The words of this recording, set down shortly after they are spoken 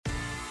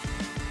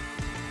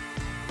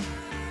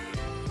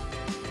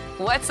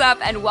What's up,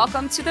 and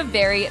welcome to the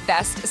Very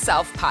Best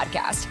Self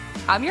podcast.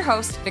 I'm your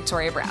host,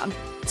 Victoria Brown.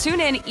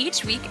 Tune in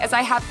each week as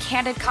I have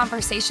candid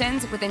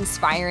conversations with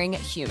inspiring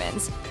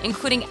humans,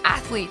 including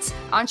athletes,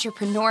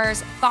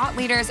 entrepreneurs, thought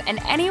leaders, and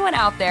anyone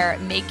out there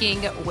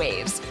making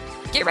waves.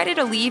 Get ready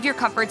to leave your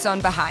comfort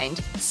zone behind,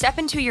 step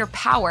into your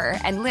power,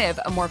 and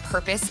live a more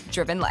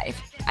purpose-driven life.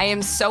 I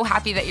am so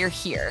happy that you're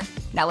here.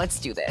 Now let's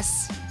do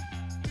this.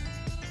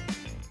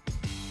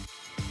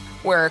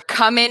 We're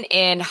coming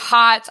in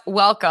hot.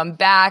 Welcome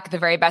back, the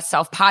Very Best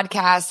Self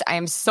podcast. I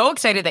am so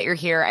excited that you're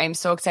here. I am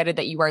so excited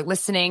that you are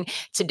listening.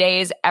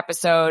 Today's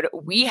episode,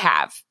 we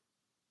have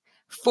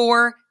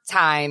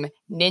four-time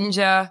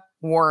Ninja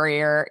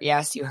Warrior.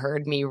 Yes, you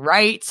heard me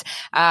right.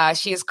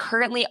 She is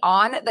currently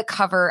on the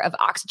cover of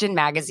Oxygen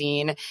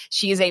magazine.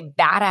 She is a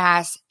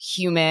badass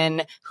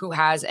human who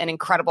has an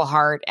incredible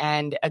heart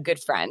and a good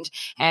friend.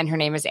 And her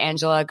name is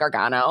Angela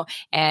Gargano.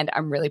 And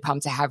I'm really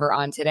pumped to have her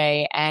on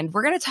today. And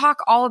we're going to talk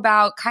all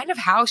about kind of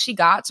how she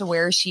got to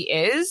where she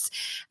is,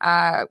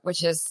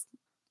 which is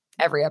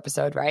every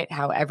episode, right?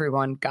 How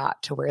everyone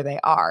got to where they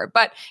are.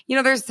 But, you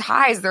know, there's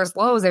highs, there's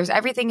lows, there's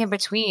everything in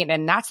between.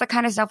 And that's the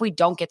kind of stuff we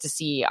don't get to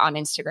see on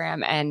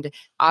Instagram. And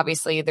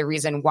obviously the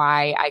reason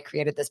why I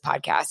created this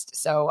podcast.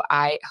 So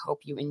I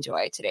hope you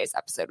enjoy today's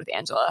episode with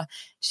Angela.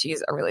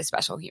 She's a really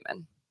special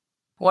human.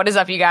 What is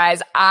up, you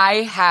guys?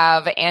 I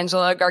have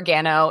Angela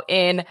Gargano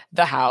in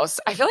the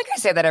house. I feel like I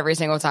say that every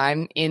single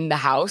time, in the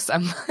house.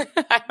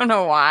 I don't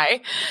know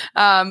why.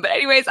 But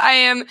anyways, I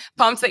am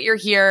pumped that you're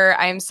here.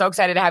 I am so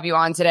excited to have you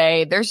on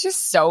today. There's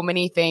just so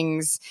many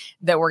things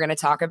that we're going to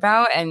talk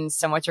about and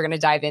so much you're going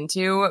to dive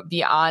into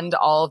beyond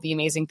all of the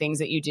amazing things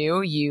that you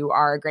do. You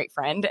are a great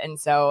friend. And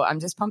so I'm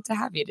just pumped to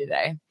have you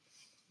today.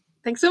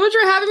 Thanks so much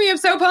for having me. I'm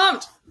so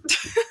pumped.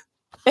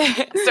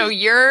 So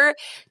you're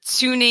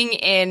tuning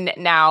in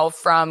now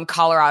from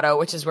Colorado,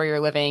 which is where you're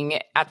living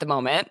at the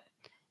moment.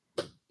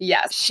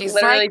 Yes. She's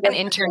like an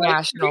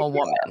international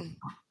woman.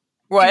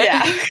 What?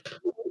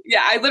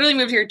 Yeah, I literally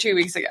moved here 2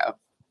 weeks ago.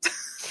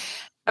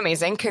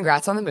 Amazing.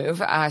 Congrats on the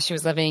move. She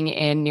was living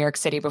in New York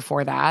City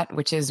before that,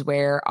 which is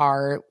where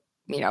our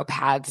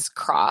paths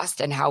crossed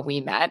and how we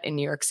met in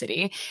New York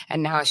City.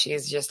 And now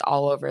she's just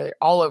all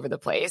over the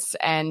place.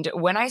 And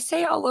when I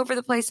say all over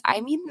the place,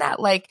 I mean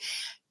that like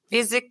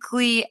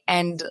physically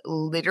and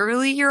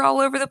literally you're all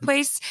over the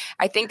place.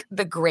 I think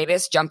the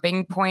greatest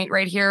jumping point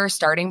right here,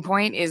 starting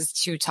point, is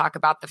to talk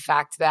about the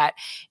fact that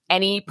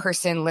any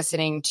person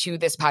listening to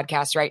this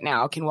podcast right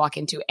now can walk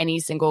into any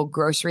single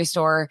grocery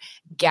store,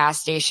 gas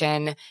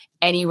station,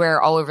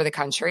 anywhere all over the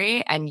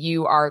country, and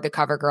you are the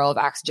cover girl of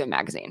Oxygen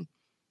magazine.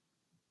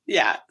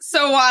 Yeah,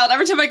 so wild.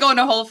 Every time I go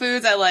into Whole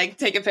Foods, I like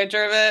take a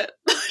picture of it,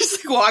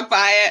 just like walk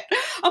by it.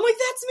 I'm like,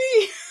 that's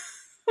me.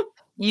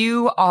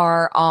 You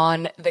are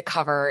on the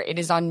cover. It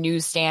is on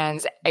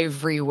newsstands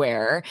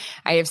everywhere.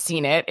 I have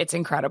seen it. It's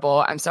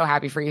incredible. I'm so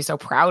happy for you. So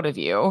proud of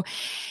you.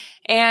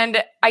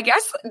 And I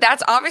guess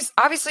that's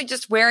obviously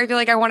just where I feel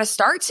like I want to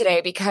start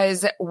today,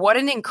 because what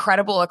an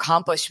incredible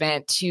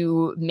accomplishment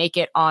to make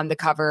it on the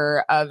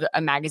cover of a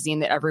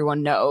magazine that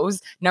everyone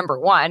knows, number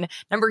one.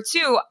 Number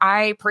two,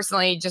 I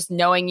personally, just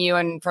knowing you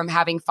and from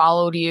having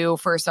followed you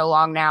for so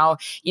long now,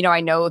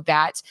 I know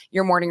that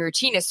your morning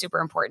routine is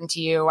super important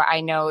to you.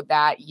 I know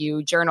that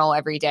you journal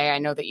every day. I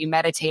know that you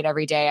meditate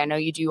every day. I know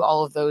you do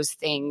all of those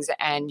things,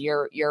 and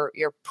your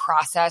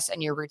process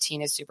and your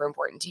routine is super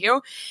important to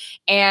you.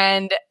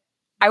 And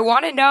I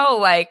want to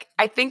know,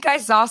 I think I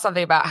saw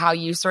something about how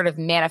you sort of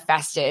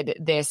manifested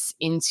this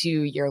into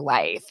your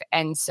life.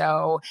 And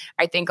so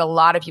I think a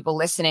lot of people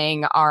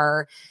listening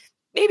are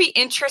maybe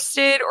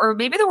interested, or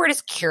maybe the word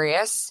is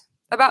curious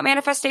about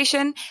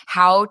manifestation,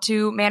 how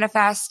to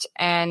manifest,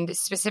 and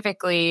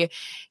specifically,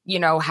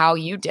 how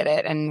you did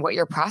it and what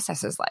your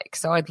process is like.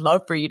 So I'd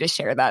love for you to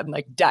share that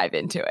and dive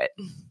into it.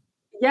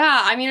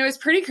 Yeah, I mean, it was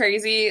pretty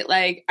crazy.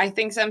 I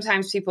think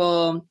sometimes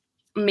people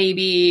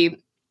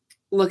maybe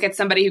look at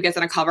somebody who gets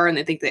on a cover and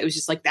they think that it was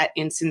just that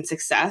instant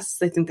success.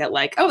 They think that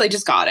they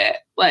just got it.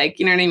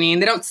 You know what I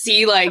mean? They don't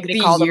see Somebody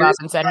called them up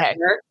and said, hey.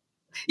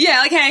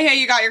 Yeah, hey,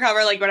 you got your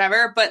cover,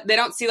 whatever. But they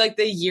don't see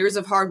the years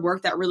of hard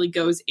work that really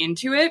goes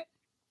into it.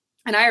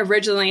 And I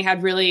originally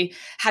had really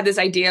had this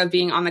idea of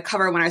being on the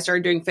cover when I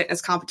started doing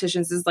fitness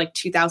competitions. This is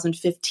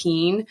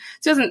 2015.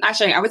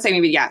 I would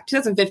say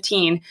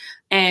 2015.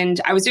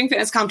 And I was doing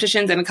fitness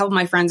competitions, and a couple of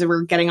my friends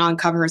were getting on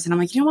covers. And I'm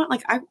like, you know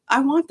what? I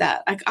want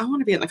that. I want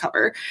to be on the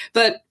cover.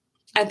 But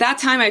at that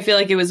time, I feel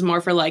like it was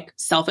more for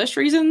selfish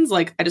reasons.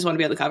 I just want to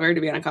be on the cover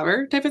to be on a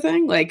cover type of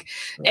thing. Right.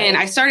 And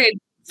I started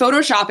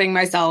photoshopping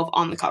myself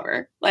on the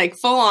cover,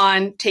 full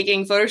on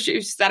taking photo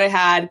shoots that I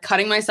had,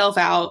 cutting myself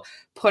out,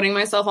 putting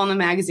myself on the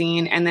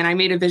magazine. And then I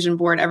made a vision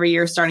board every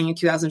year starting in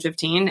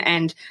 2015.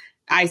 And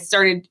I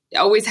started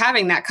always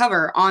having that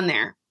cover on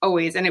there,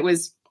 always. And it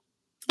was,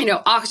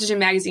 Oxygen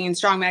magazine,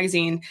 Strong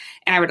magazine.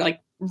 And I would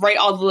write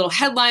all the little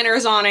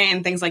headliners on it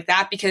and things like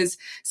that, because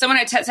someone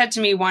had said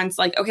to me once,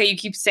 okay, you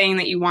keep saying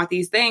that you want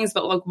these things,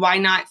 but why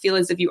not feel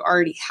as if you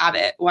already have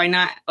it? Why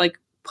not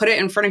put it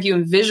in front of you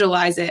and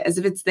visualize it as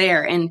if it's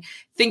there and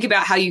think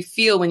about how you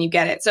feel when you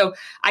get it. So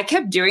I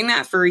kept doing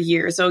that for a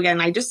year. So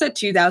again, I just said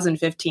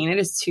 2015. It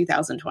is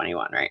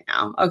 2021 right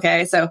now.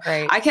 Okay. So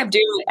I kept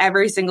doing it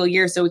every single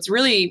year. So it's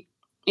really,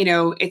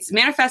 it's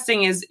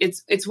manifesting is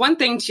it's one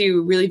thing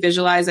to really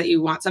visualize that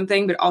you want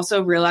something, but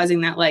also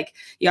realizing that like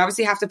you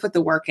obviously have to put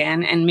the work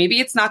in, and maybe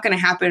it's not going to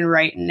happen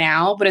right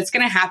now, but it's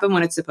going to happen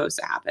when it's supposed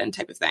to happen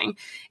type of thing.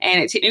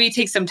 And maybe it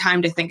takes some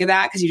time to think of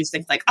that, because you just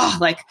think like, oh,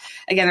 like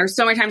again, there's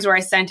so many times where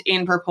I sent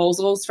in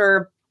proposals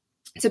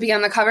to be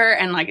on the cover,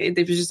 and like it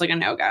was just like a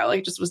no-go, like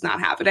it just was not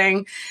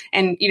happening.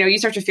 And you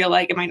start to feel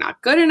like, am I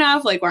not good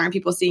enough? Like, why aren't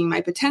people seeing my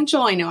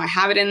potential? I know I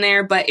have it in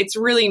there, but it's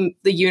really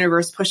the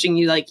universe pushing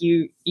you, like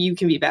you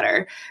can be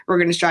better. We're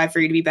going to strive for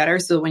you to be better,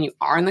 so when you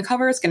are on the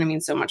cover, it's going to mean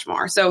so much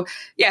more. So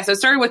yeah, so it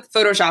started with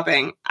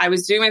photoshopping. I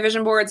was doing my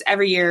vision boards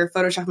every year,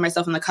 photoshopping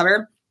myself on the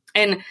cover.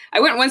 And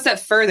I went one step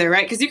further,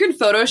 right? Because you can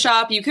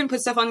Photoshop, you can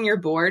put stuff on your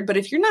board, but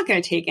if you're not going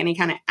to take any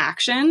kind of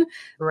action,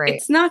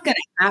 it's not going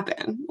to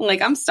happen.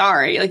 Like, I'm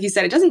sorry. Like you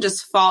said, it doesn't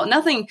just fall.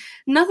 Nothing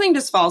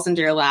just falls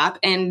into your lap.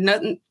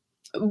 And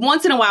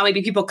once in a while,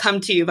 maybe people come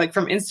to you like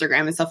from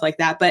Instagram and stuff like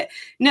that. But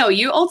no,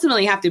 you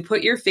ultimately have to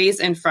put your face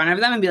in front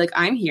of them and be like,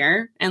 I'm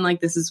here. And like,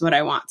 this is what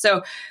I want.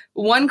 So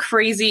one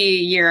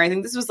crazy year, I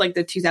think this was like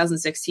the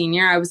 2016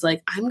 year, I was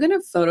like, I'm going to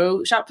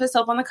Photoshop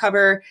myself on the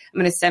cover. I'm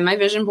going to send my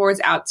vision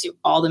boards out to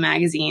all the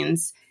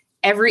magazines,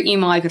 every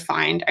email I could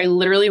find. I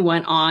literally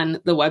went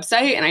on the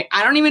website, and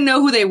I don't even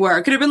know who they were.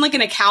 It could have been like an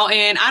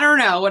accountant. I don't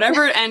know,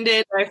 whatever it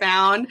ended, I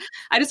found.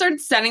 I just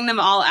started sending them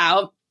all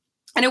out.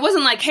 And it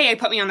wasn't like, hey,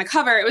 put me on the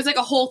cover. It was like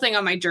a whole thing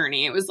on my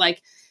journey. It was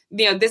like,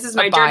 this is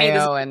my journey.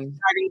 This is what I'm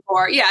striving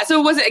for. Yeah. So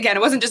it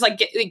wasn't just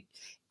like,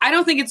 I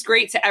don't think it's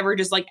great to ever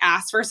just like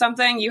ask for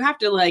something. You have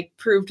to like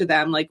prove to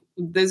them, like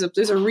there's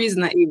a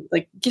reason that you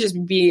like can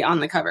just be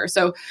on the cover.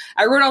 So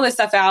I wrote all this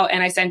stuff out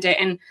and I sent it,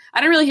 and I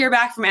didn't really hear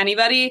back from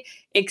anybody,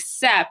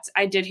 except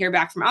I did hear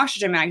back from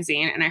Oxygen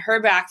magazine, and I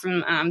heard back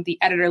from the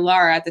editor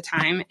Laura at the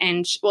time,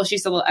 and she's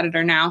still the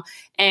editor now,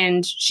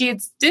 and she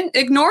had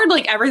ignored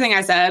like everything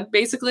I said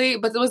basically,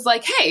 but it was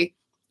like, hey,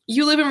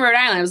 you live in Rhode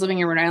Island. I was living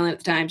in Rhode Island at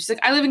the time. She's like,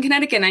 I live in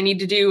Connecticut and I need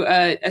to do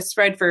a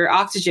spread for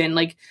Oxygen.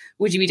 Like,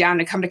 would you be down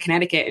to come to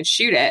Connecticut and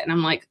shoot it? And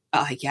I'm like,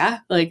 yeah,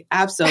 like,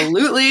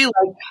 absolutely.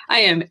 Like, I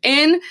am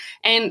in.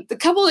 And the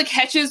couple of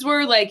catches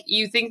were like,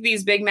 you think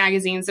these big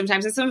magazines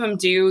sometimes, and some of them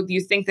do, you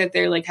think that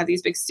they're like, have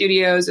these big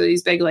studios or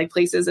these big like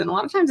places. And a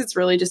lot of times it's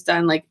really just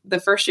done. Like the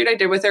first shoot I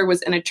did with her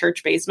was in a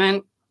church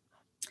basement.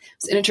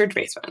 In a church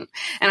basement.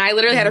 And I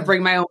literally had to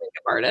bring my own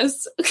makeup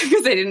artist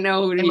because I didn't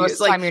know who to use. Most of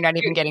the time you're not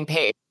even getting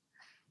paid.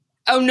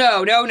 Oh,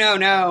 no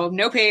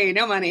pay,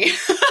 no money.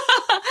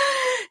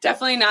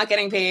 Definitely not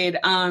getting paid.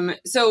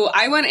 So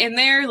I went in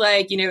there,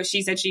 like,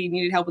 she said she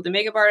needed help with the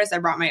makeup artist. I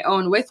brought my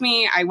own with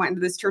me. I went into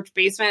this church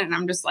basement, and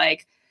I'm just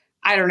like,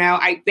 I don't know.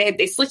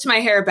 They slicked my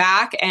hair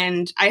back,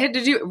 and I had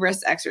to do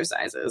wrist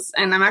exercises.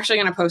 And I'm actually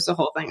going to post a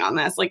whole thing on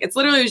this. Like, it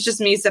was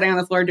just me sitting on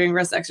the floor doing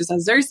wrist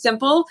exercises. Very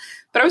simple,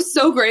 but I was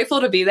so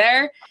grateful to be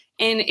there.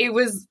 And it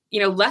was,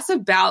 less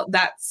about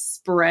that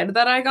spread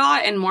that I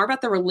got and more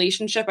about the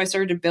relationship I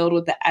started to build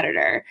with the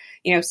editor.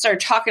 Started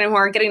talking to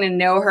her, getting to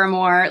know her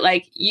more.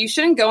 Like, you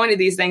shouldn't go into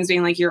these things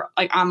being like, you're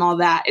like, I'm all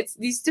that.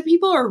 These two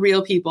people are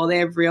real people. They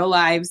have real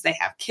lives. They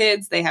have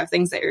kids. They have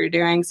things that you're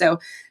doing. So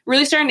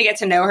really starting to get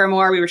to know her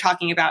more. We were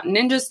talking about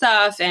ninja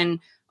stuff and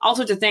all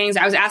sorts of things.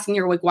 I was asking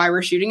her like why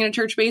we're shooting in a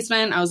church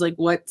basement. I was like,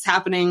 what's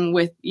happening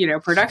with,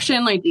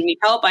 production? Like, do you need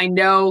help? I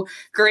know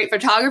great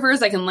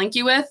photographers I can link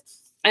you with.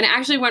 And it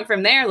actually went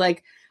from there.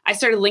 Like, I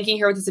started linking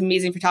her with this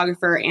amazing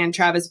photographer, Ann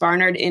Travis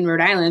Barnard in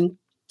Rhode Island.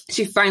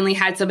 She finally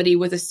had somebody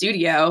with a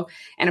studio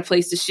and a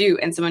place to shoot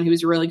and someone who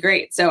was really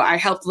great. So I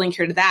helped link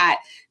her to that.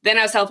 Then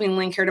I was helping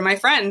link her to my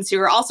friends who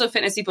are also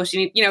fitness people.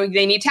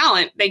 They need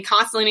talent. They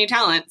constantly need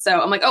talent.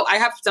 So I'm like, oh, I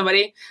have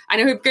somebody. I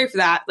know who's great for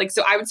that. Like,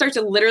 so I would start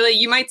to literally,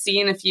 you might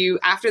see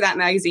after that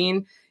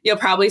magazine, you'll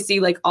probably see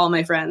like all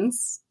my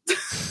friends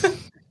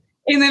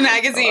in the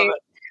magazine.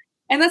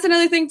 And that's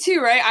another thing too,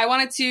 right? I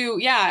wanted to,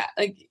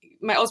 like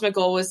my ultimate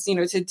goal was, to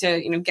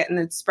get in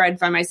the spread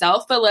by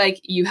myself, but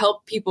like you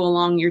help people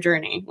along your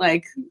journey.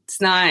 Like it's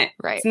not,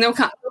 right. It's no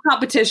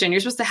competition. You're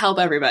supposed to help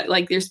everybody.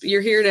 Like there's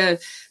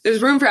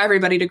room for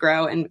everybody to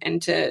grow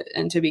and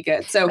to be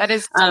good. So that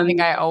is something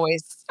I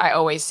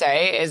always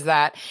say is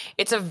that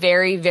it's a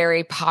very,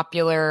 very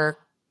popular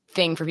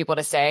thing for people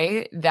to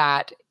say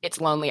that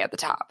it's lonely at the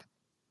top.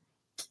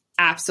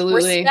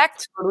 Absolutely.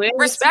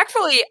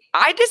 Respectfully,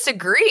 I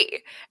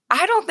disagree.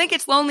 I don't think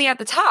it's lonely at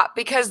the top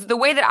because the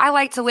way that I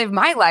like to live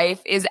my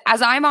life is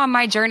as I'm on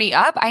my journey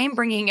up, I am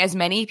bringing as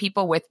many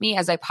people with me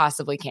as I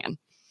possibly can.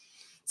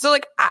 So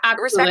like,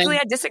 respectfully,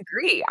 I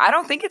disagree. I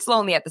don't think it's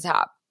lonely at the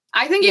top.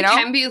 I think it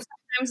can be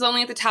sometimes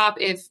lonely at the top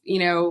if,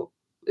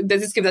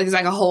 this could be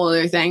like a whole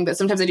other thing, but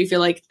sometimes I do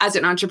feel like as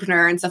an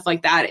entrepreneur and stuff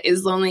like that, it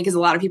is lonely because a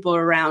lot of people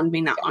around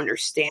may not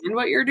understand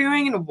what you're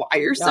doing and why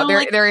you're so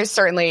there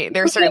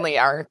certainly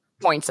are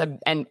points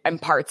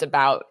and parts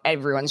about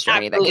everyone's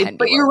journey Absolutely. that can be.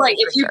 But you're right.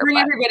 lonely, If you sure, bring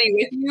everybody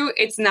with you,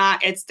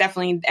 it's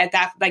definitely at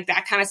that, like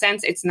that kind of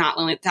sense, it's not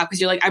lonely at the top because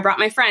you're like, I brought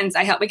my friends.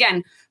 I help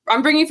again.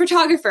 I'm bringing a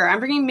photographer. I'm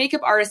bringing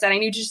makeup artists that I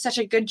knew did such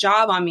a good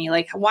job on me.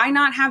 Like, why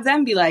not have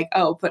them be like,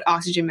 oh, put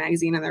Oxygen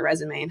Magazine on their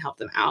resume and help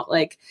them out?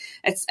 Like,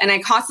 and I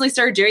constantly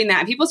started doing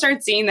that. People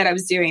started seeing that I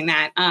was doing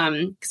that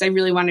because I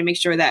really wanted to make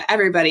sure that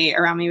everybody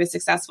around me was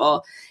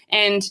successful.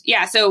 And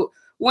yeah, so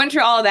went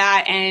through all of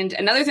that. And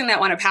another thing that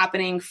wound up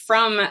happening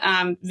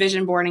from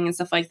vision boarding and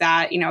stuff like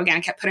that, again, I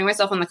kept putting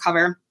myself on the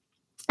cover.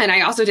 And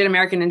I also did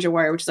American Ninja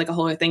Warrior, which is like a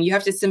whole other thing. You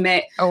have to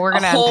submit. Oh, we're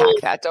going to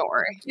unpack that. Don't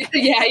worry.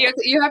 Yeah,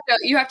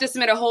 you have to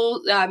submit a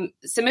whole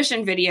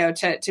submission video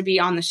to be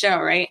on the show,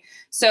 right?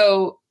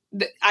 So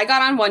I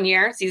got on 1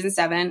 year, season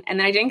 7, and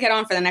then I didn't get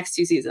on for the next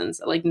 2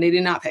 seasons. Like they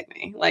did not pick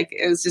me. Like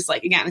it was just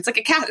like, again, it's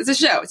like it's a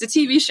show, it's a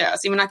TV show,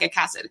 so you would not get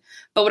casted.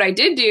 But what I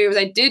did do is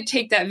I did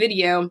take that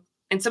video.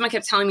 And someone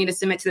kept telling me to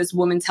submit to this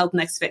Women's Health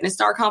Next Fitness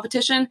Star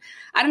competition.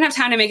 I didn't have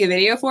time to make a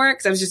video for it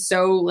because I was just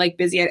so like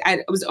busy. I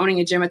was owning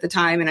a gym at the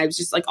time and I was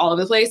just like all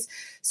over the place.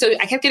 So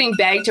I kept getting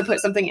begged to put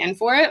something in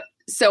for it.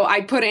 So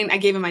I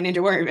gave him my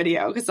Ninja Warrior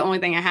video because it's the only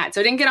thing I had.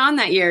 So I didn't get on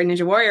that year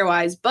Ninja Warrior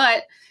wise,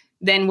 but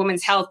then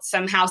Women's Health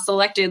somehow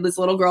selected this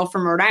little girl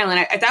from Rhode Island.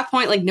 At that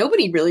point, like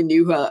nobody really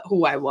knew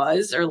who I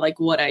was or like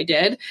what I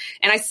did.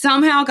 And I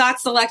somehow got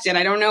selected.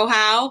 I don't know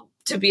how.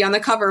 To be on the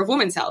cover of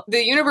Women's Health.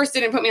 The universe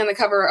didn't put me on the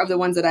cover of the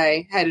ones that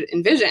I had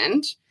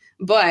envisioned,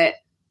 but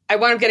I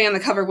wound up getting on the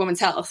cover of Women's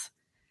Health,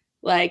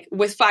 like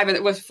with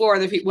 4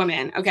 other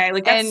women. Okay.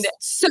 Like that's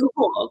so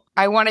cool.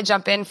 I want to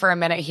jump in for a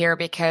minute here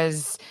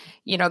because,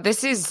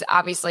 this is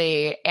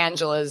obviously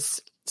Angela's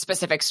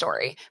specific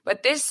story,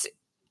 but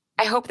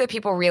I hope that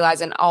people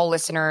realize, and all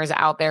listeners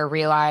out there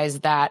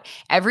realize, that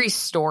every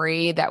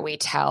story that we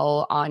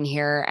tell on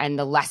here and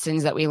the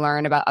lessons that we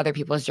learn about other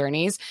people's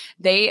journeys,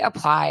 they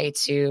apply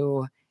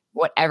to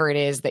whatever it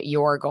is that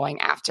you're going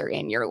after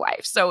in your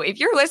life. So if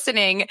you're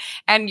listening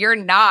and you're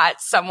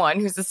not someone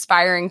who's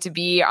aspiring to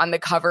be on the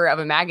cover of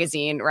a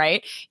magazine,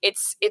 right?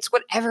 It's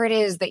whatever it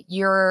is that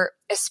you're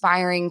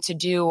aspiring to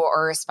do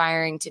or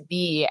aspiring to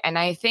be. And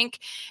I think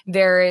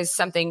there is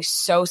something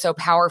so, so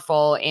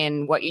powerful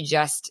in what you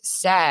just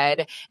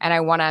said. And I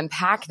want to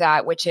unpack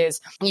that, which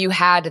is you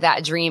had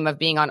that dream of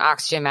being on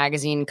Oxygen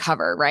Magazine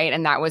cover, right?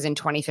 And that was in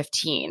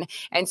 2015.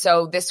 And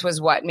so this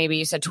was what, maybe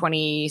you said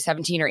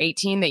 2017 or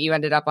 18 that you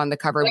ended up on the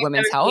cover of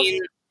Women's Health?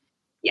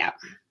 Yeah.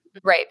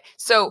 Right.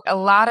 So a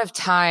lot of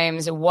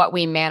times what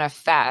we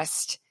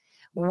manifest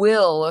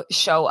will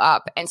show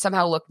up and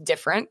somehow look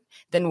different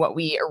than what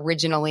we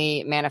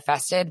originally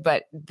manifested,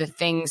 but the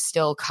thing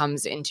still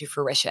comes into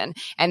fruition.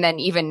 And then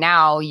even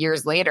now,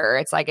 years later,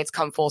 it's like it's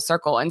come full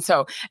circle. And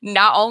so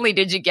not only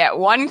did you get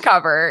one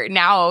cover,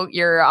 now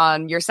you're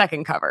on your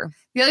second cover.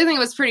 The other thing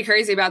that was pretty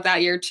crazy about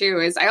that year too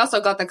is I also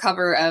got the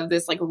cover of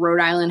this like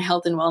Rhode Island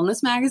Health and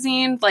Wellness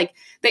magazine. Like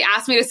they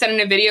asked me to send in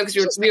a video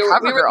because we were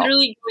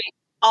literally going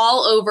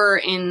all over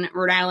in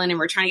Rhode Island and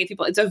we're trying to get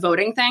people. It's a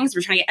voting thing, so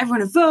we're trying to get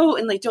everyone to vote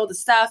and like do all this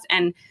stuff.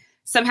 And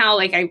somehow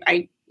like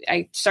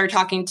I started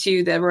talking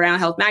to the Rhode Island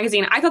Health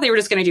magazine. I thought they were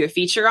just going to do a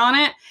feature on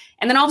it.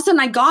 And then all of a sudden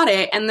I got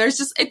it and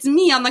it's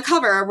me on the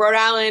cover of Rhode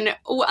Island.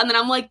 And then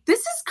I'm like, this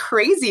is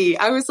crazy.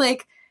 I was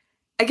like,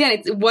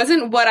 again, it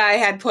wasn't what I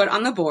had put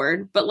on the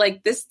board, but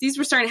like these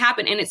were starting to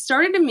happen. And it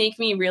started to make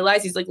me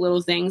realize these like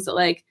little things that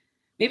like,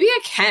 maybe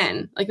I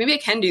can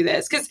do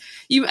this. Cause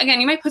you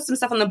might put some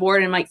stuff on the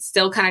board and like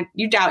still kind of,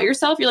 you doubt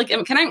yourself. You're like,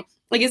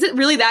 is it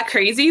really that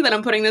crazy that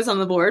I'm putting this on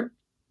the board?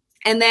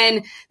 And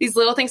then these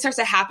little things start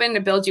to happen to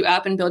build you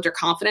up and build your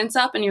confidence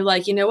up. And you're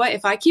like, you know what,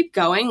 if I keep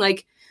going,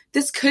 like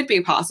this could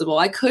be possible.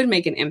 I could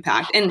make an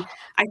impact. And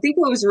I think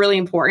what was really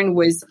important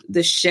was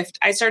the shift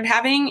I started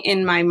having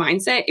in my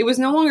mindset. It was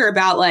no longer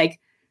about like,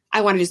 I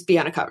want to just be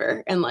on a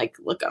cover and like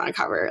look on a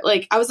cover.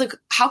 Like I was like,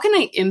 how can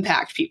I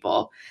impact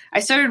people?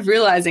 I started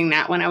realizing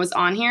that when I was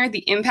on here,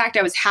 the impact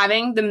I was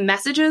having, the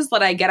messages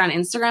that I get on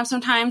Instagram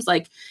sometimes,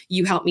 like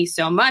you help me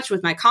so much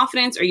with my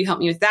confidence or you help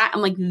me with that.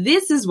 I'm like,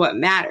 this is what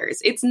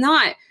matters. It's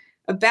not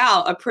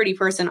about a pretty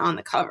person on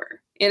the cover.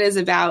 It is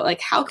about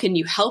like, how can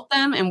you help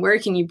them and where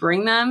can you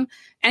bring them?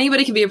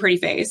 Anybody can be a pretty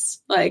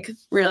face, like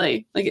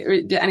really, like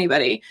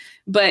anybody.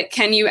 But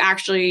do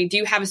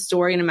you have a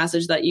story and a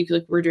message that you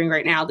like we're doing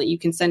right now that you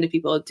can send to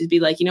people to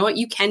be like, you know what,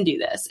 you can do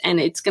this. And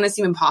it's going to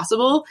seem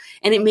impossible.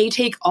 And it may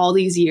take all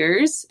these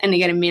years. And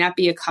again, it may not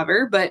be a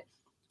cover, but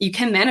you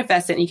can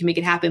manifest it and you can make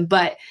it happen.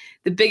 But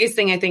the biggest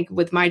thing I think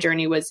with my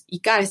journey was you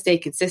got to stay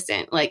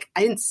consistent. Like I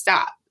didn't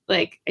stop.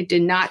 Like I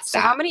did not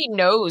stop. So how many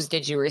no's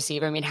did you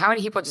receive? I mean, how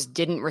many people just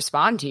didn't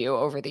respond to you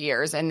over the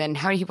years? And then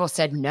how many people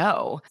said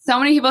no? So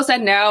many people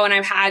said no. And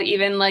I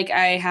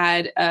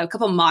had a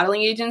couple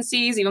modeling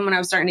agencies, even when I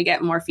was starting to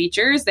get more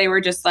features, they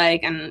were just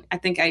like, and I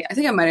think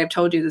I might have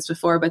told you this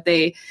before, but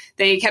they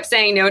kept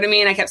saying no to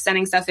me and I kept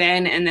sending stuff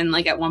in. And then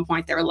like at one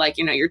point they were like,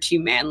 you're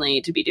too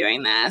manly to be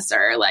doing this,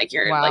 or like,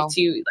 you're like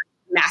too like,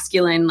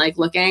 masculine, like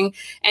looking.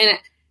 And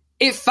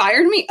it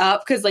fired me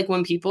up because like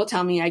when people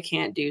tell me I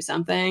can't do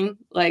something,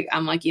 like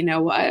I'm like, you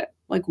know what?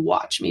 Like,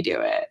 watch me do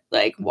it.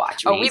 Like,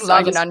 watch Oh, me. we So I love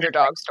an just,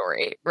 underdog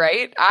story,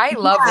 right? I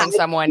love when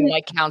someone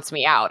like counts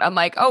me out. I'm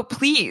like, oh,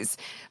 please,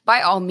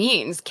 by all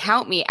means,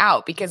 count me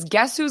out, because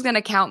guess who's going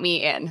to count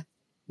me in?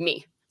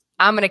 Me.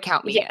 I'm going to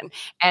count me yeah. in.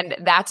 And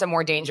that's a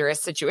more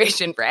dangerous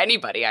situation for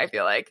anybody, I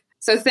feel like.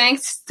 So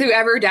thanks to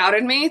whoever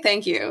doubted me.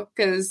 Thank you.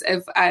 Because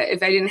if I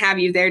didn't have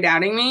you there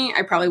doubting me,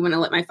 I probably wouldn't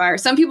have lit my fire.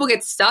 Some people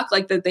get stuck,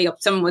 like that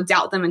someone would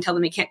doubt them and tell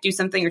them they can't do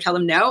something or tell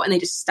them no, and they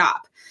just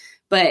stop.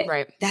 But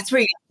that's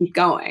where you keep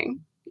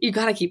going. You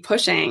got to keep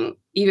pushing,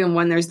 even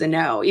when there's the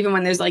no, even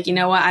when there's like, you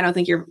know what, I don't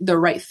think you're the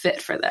right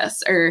fit for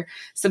this or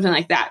something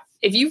like that.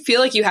 If you feel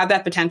like you have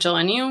that potential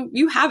in you,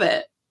 you have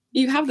it.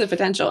 You have the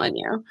potential in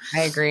you.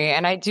 I agree.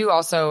 And I do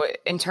also,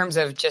 in terms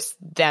of just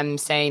them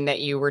saying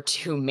that you were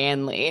too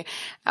manly,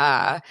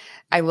 I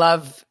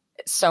love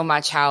so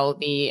much how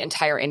the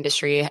entire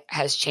industry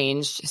has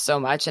changed so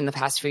much in the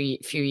past few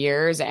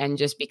years and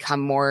just become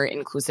more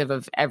inclusive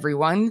of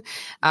everyone.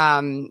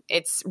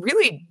 It's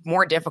really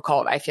more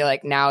difficult, I feel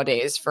like,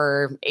 nowadays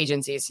for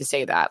agencies to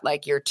say that,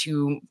 like, you're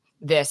too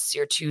this,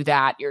 you're too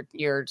that,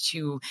 you're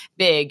too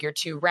big, you're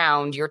too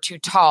round, you're too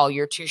tall,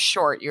 you're too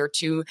short, you're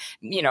too,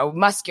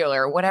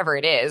 muscular, whatever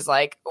it is,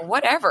 like,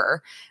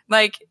 whatever.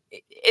 Like,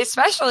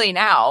 especially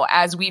now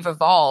as we've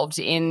evolved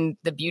in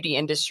the beauty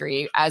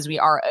industry, as we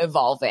are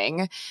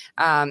evolving,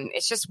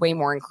 it's just way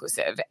more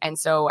inclusive. And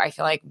so I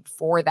feel like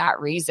for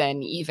that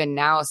reason, even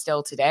now,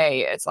 still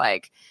today, it's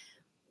like,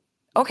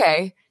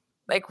 okay,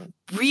 like,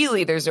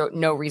 really, there's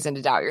no reason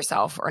to doubt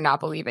yourself or not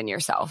believe in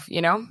yourself,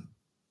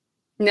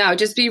 No,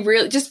 just be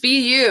real. Just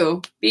be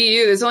you. Be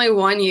you. There's only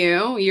one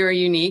you. You're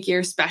unique.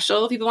 You're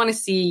special. People want to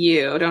see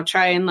you. Don't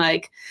try and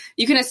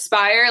you can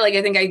aspire. Like,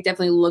 I think I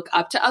definitely look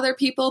up to other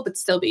people, but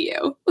still be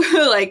you.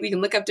 Like, we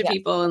can look up to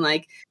people and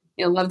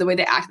love the way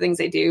they act, things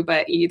they do,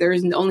 but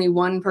there's only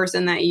one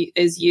person that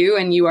is you,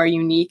 and you are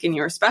unique and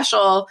you're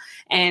special,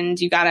 and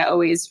you got to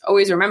always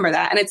remember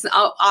that. And it's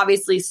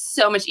obviously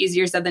so much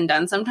easier said than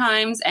done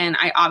sometimes. And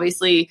I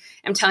obviously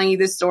am telling you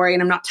this story,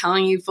 and I'm not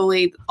telling you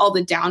fully all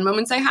the down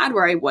moments I had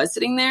where I was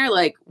sitting there,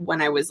 like,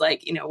 when I was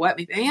like, you know what,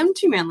 maybe I am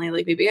too manly.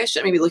 Like, maybe I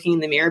should, maybe looking in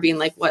the mirror being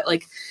like, what,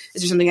 like,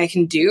 is there something I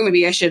can do?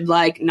 Maybe I should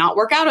not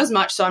work out as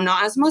much so I'm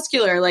not as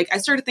muscular. Like, I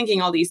started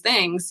thinking all these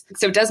things.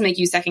 So it does make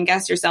you second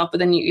guess yourself, but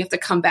then you have to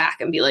come back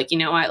and be like, you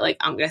know what, like,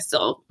 I'm going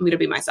to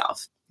be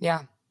myself.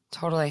 Yeah,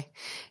 totally.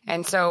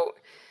 And so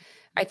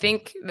I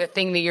think the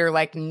thing that you're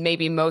like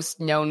maybe most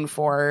known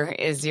for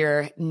is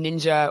your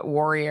ninja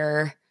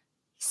warrior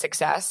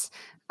success,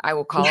 I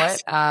will call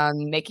it.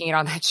 Making it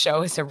on that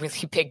show is a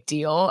really big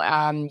deal.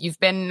 You've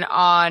been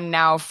on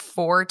now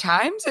 4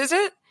 times, is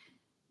it?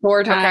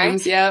 4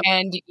 times, okay. Yeah.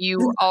 And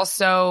you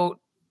also,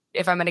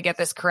 if I'm going to get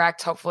this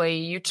correct, hopefully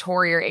you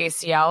tore your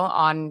ACL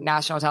on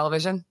national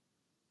television.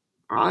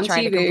 On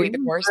trying TV. to complete the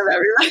course.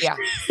 Yeah.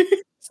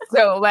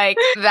 So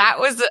that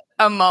was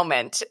a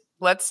moment.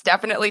 Let's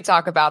definitely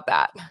talk about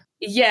that.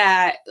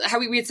 Yeah. How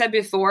we had said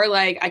before,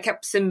 I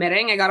kept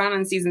submitting. I got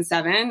on season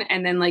 7,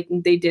 and then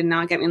they did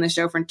not get me in the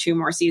show for 2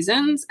 more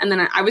seasons. And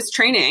then I was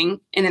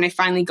training, and then I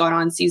finally got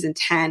on season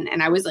 10,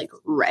 and I was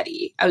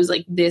ready. I was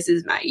like, this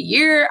is my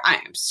year. I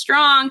am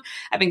strong.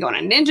 I've been going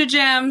to ninja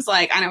gyms.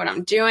 I know what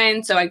I'm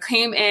doing. So I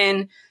came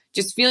in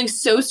just feeling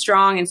so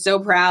strong and so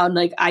proud.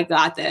 I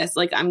got this.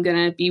 I'm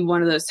going to be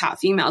one of those top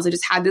females. I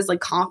just had this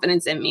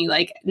confidence in me.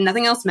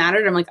 Nothing else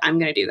mattered. I'm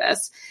going to do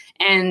this.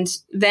 And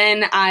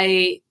then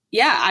I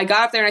got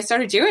up there and I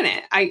started doing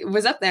it. I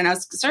was up there and I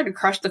started to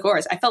crush the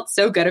course. I felt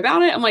so good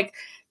about it. I'm like,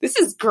 this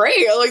is great.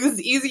 This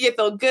is easy. It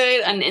felt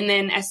good. And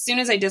then as soon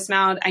as I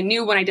dismounted, I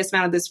knew when I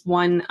dismounted this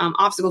one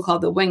obstacle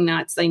called the wing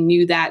nuts, I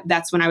knew that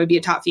that's when I would be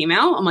a top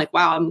female. I'm like,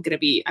 wow,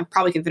 I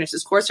probably can finish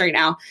this course right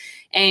now.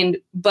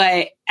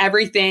 But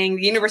everything,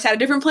 the universe had a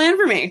different plan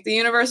for me. The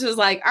universe was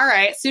like, all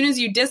right, as soon as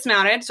you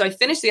dismounted, so I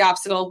finished the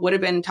obstacle, would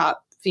have been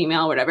top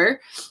female, whatever.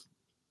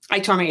 I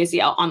tore my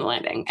ACL on the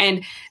landing.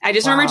 And I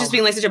just remember just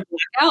being such a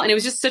blackout. And it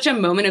was just such a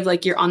moment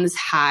of you're on this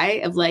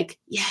high of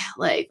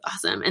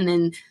awesome. And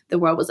then the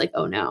world was like,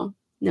 oh no.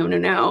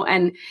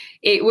 And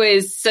it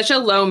was such a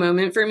low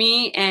moment for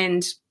me.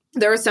 And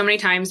there were so many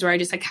times where I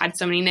just had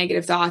so many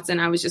negative thoughts, and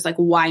I was just like,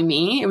 why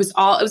me? It was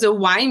a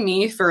why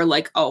me for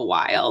a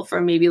while, for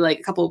maybe a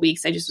couple of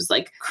weeks. I just was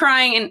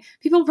crying, and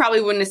people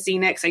probably wouldn't have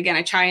seen it. 'Cause again,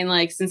 I try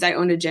and since I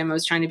owned a gym, I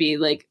was trying to be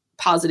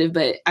positive,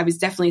 but I was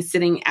definitely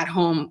sitting at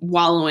home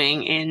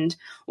wallowing in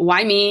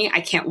why me? I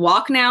can't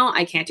walk now.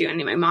 I can't do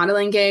any of my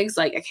modeling gigs.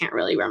 I can't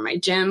really run my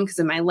gym because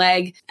of my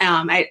leg.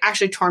 I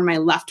actually torn my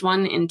left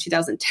one in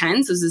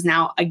 2010. So this is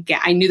now, again,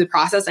 I knew the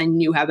process. I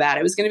knew how bad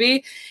it was going to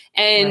be.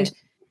 And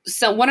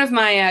so one of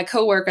my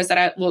coworkers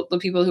the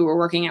people who were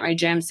working at my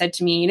gym said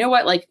to me, you know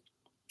what,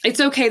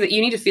 it's okay that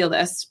you need to feel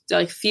this.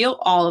 So feel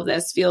all of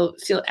this, feel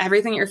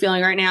everything you're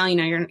feeling right now.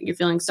 You're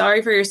feeling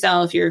sorry for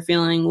yourself. You're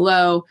feeling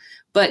low,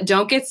 but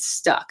don't get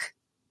stuck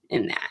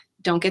in that.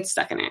 Don't get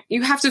stuck in it.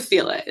 You have to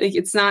feel it.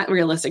 It's not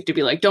realistic to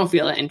be don't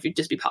feel it and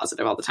just be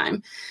positive all the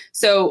time.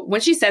 So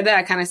when she said that,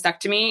 it kind of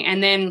stuck to me.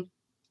 And then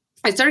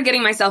I started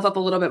getting myself up a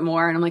little bit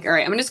more, and I'm like, all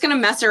right, I'm just going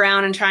to mess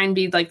around and try and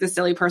be like the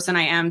silly person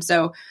I am.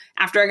 So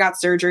after I got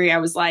surgery, I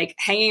was like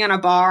hanging on a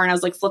bar and I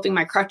was like flipping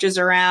my crutches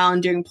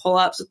around, doing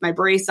pull-ups with my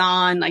brace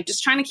on, like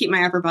just trying to keep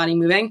my upper body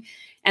moving.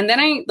 And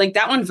then I like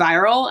that went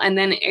viral. And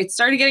then it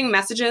started getting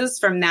messages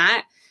from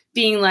that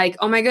being like,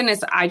 oh my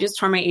goodness, I just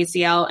tore my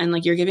ACL and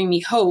like, you're giving me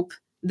hope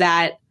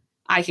that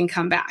I can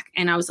come back.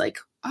 And I was like,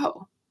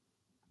 oh,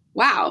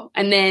 wow.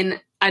 And then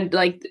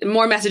like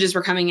more messages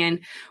were coming in.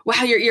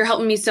 Wow, you're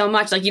helping me so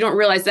much. Like you don't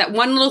realize that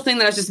one little thing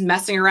that I was just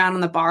messing around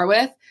on the bar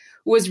with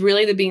was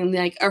really the being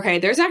like, okay,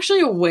 there's actually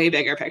a way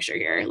bigger picture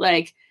here.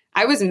 Like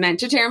I was meant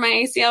to tear my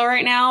ACL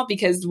right now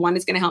because one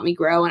is going to help me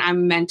grow and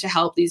I'm meant to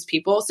help these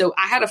people. So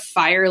I had a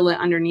fire lit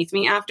underneath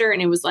me after,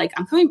 and it was like,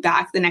 I'm coming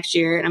back the next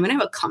year and I'm going to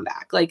have a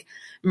comeback. Like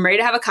I'm ready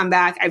to have a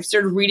comeback. I've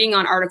started reading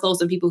on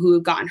articles of people who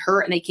have gotten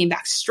hurt and they came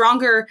back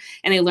stronger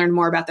and they learned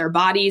more about their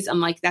bodies. I'm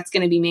like, that's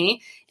going to be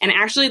me. And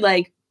actually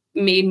like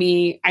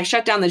I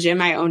shut down the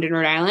gym I owned in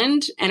Rhode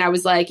Island. And I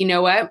was like, you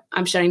know what?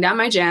 I'm shutting down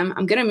my gym.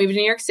 I'm going to move to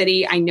New York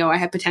City. I know I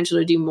have potential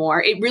to do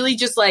more. It really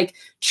just like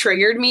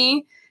triggered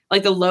me.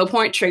 Like the low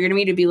point triggered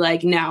me to be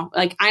like, no,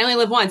 like I only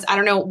live once. I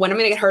don't know when I'm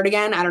going to get hurt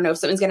again. I don't know if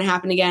something's going to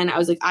happen again. I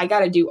was like, I got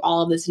to do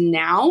all of this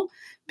now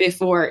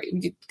before,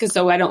 because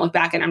so I don't look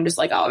back and I'm just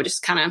like, oh, I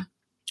just kind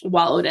of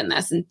wallowed in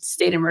this and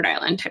stayed in Rhode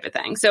Island type of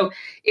thing. So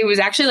it was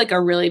actually like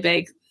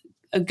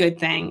a good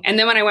thing. And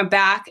then when I went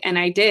back and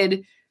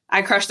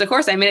I crushed the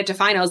course. I made it to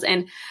finals.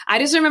 And I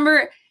just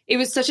remember it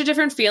was such a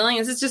different feeling.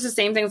 This is just the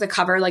same thing as a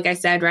cover, like I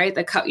said, right?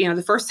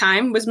 The first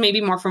time was maybe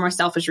more for more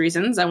selfish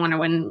reasons. I want to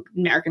win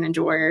American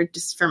Ninja Warrior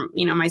just from,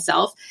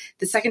 myself.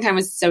 The second time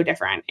was so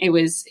different. It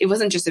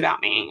wasn't just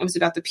about me. It was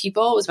about the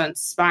people. It was about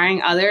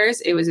inspiring others.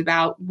 It was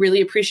about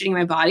really appreciating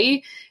my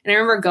body. And I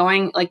remember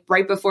going like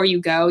right before you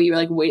go, you were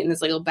like waiting in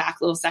this little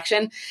back little section.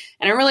 And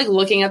I remember like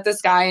looking at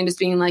this guy and just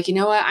being like, you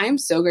know what? I am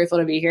so grateful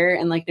to be here.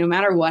 And like, no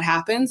matter what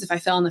happens, if I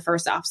fell in the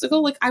first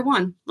obstacle, like I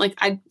won. Like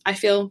I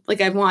feel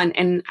like I've won.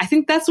 And I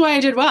think that's why I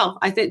did well.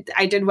 I think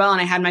I did well and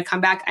I had my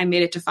comeback. I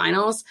made it to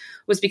finals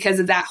was because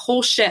of that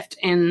whole shift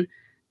in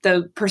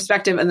the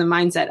perspective and the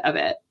mindset of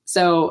it.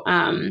 So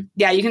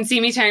you can see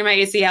me tearing my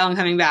ACL and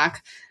coming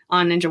back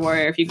on Ninja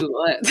Warrior if you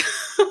Google it.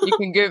 You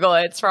can Google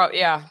it. It's probably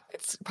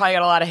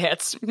got a lot of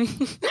hits.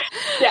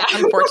 Yeah.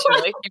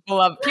 Unfortunately, people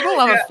love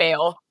a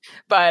fail.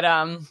 But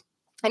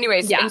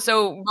anyways, yeah. And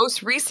so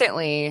most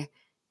recently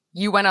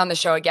you went on the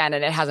show again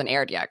and it hasn't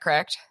aired yet,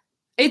 correct?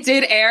 It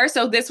did air.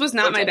 So this was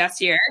not my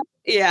best year.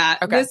 Yeah.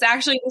 Okay.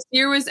 This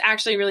year was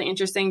actually really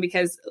interesting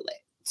because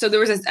there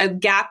was a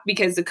gap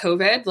because of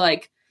COVID,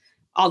 like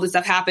all this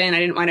stuff happened. I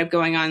didn't wind up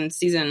going on it was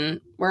season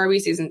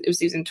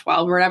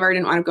 12 or whatever. I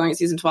didn't wind up going to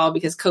season 12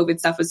 because COVID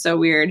stuff was so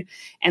weird.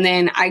 And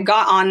then I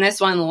got on this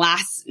one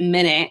last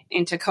minute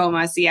in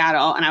Tacoma,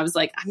 Seattle. And I was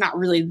like, I'm not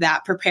really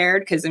that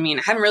prepared because I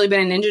haven't really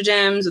been in ninja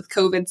gyms with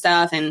COVID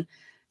stuff. And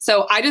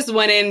so I just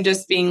went in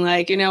just being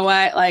like, you know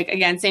what, like,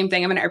 again, same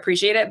thing. I'm going to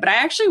appreciate it. But I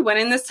actually went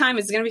in this time.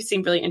 It's going to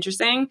seem really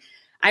interesting.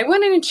 I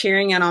went in and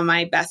cheering in on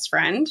my best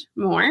friend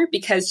more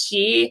because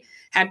she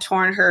had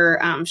torn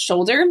her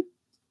shoulder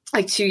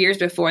like 2 years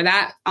before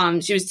that.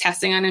 She was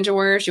testing on Ninja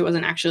Warrior. She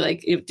wasn't actually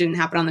like, it didn't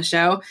happen on the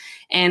show.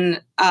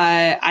 And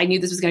I knew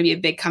this was going to be a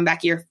big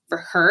comeback year for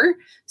her.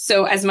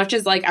 So as much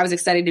as like I was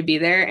excited to be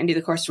there and do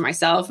the course for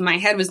myself, my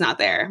head was not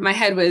there. My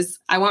head was,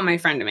 I want my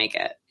friend to make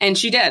it. And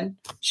she did.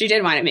 She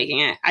did wind up making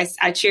it.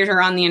 I cheered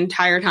her on the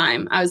entire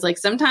time. I was like,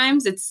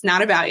 sometimes it's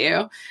not about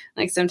you.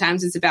 Like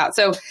sometimes it's about,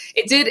 so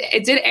it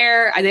did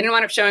air. I didn't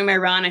wind up showing my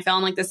run. I fell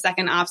in like the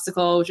second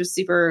obstacle, which was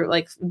super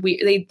like,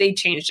 they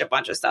changed a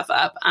bunch of stuff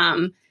up.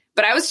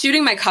 But I was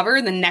shooting my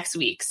cover the next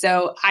week.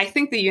 So I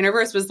think the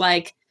universe was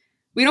like,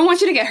 we don't want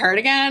you to get hurt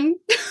again.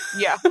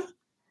 Yeah.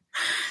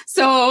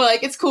 So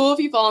like, it's cool if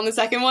you fall on the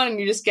second one and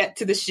you just get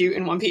to the shoot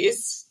in one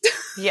piece.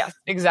 Yes,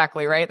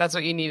 exactly. Right. That's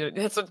what you needed.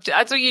 That's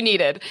what you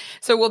needed.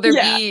 So will there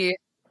be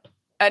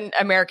an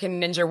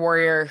American Ninja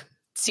Warrior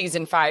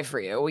season 5 for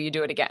you? Will you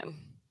do it again?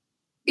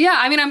 Yeah,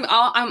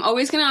 I'm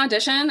always going to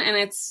audition, and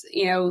it's,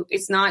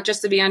 it's not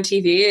just to be on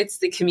TV. It's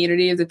the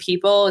community of the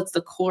people. It's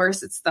the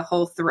course. It's the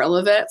whole thrill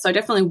of it. So I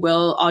definitely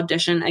will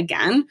audition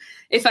again.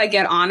 If I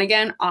get on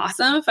again,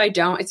 awesome. If I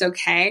don't, it's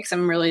okay. Because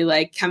I'm really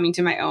like coming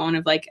to my own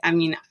of like, I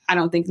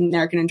don't think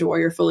American Ninja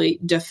Warrior fully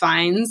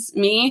defines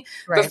me.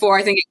 Right. Before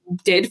I think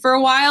it did for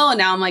a while. And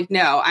now I'm like,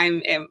 no,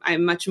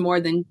 I'm much more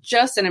than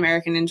just an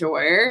American Ninja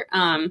Warrior.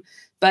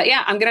 But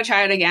yeah, I'm going to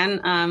try it again.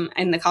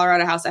 In the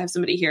Colorado house, I have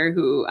somebody here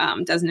who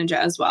does ninja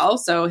as well.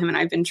 So him and I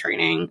have been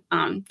training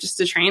just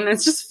to train. And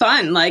it's just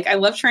fun. Like, I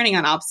love training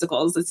on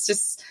obstacles.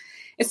 It's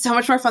so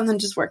much more fun than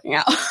just working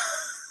out.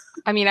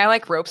 I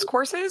like ropes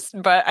courses,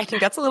 but I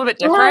think that's a little bit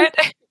different.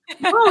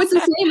 No, it's the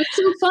same. It's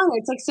so fun.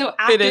 It's like so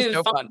active. It is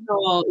so fun.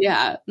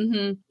 Yeah.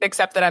 Mm-hmm.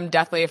 Except that I'm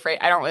definitely afraid.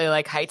 I don't really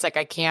like heights. Like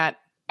I can't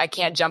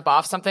jump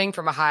off something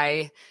from a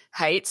high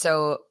height.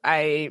 So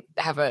I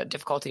have a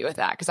difficulty with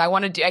that because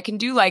I can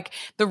do like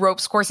the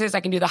ropes courses.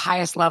 I can do the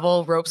highest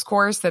level ropes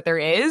course that there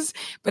is.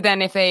 But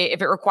then if it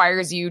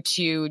requires you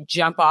to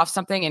jump off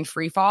something in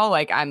free fall,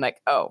 like I'm like,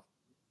 oh,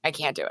 I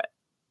can't do it.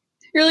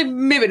 You're like,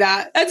 maybe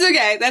not. That's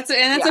okay. That's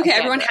okay.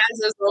 Everyone it. has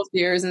those little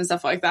fears and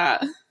stuff like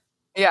that.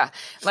 Yeah.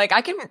 Like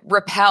I can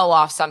rappel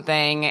off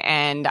something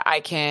and I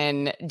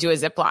can do a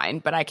zip line,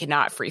 but I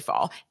cannot free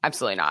fall.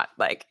 Absolutely not.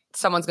 Like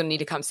someone's going to need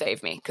to come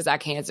save me because I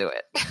can't do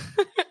it.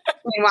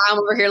 Meanwhile, I'm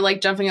over here like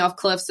jumping off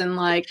cliffs and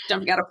like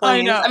jumping out of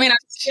planes. I know. I mean,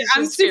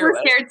 I'm super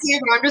scared too,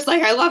 but I'm just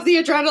like, I love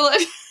the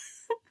adrenaline.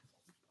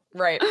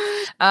 Right.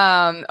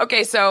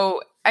 Okay.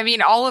 So, I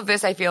mean, all of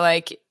this I feel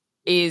like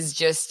is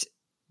just,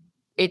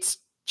 it's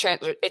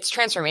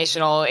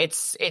transformational.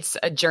 It's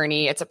a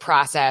journey. It's a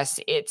process.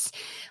 It's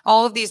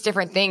all of these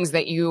different things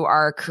that you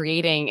are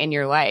creating in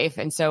your life.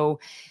 And so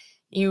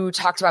you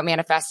talked about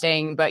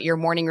manifesting, but your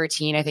morning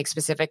routine, I think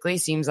specifically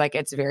seems like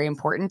it's very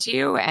important to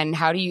you. And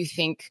how do you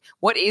think,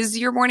 what is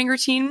your morning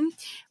routine?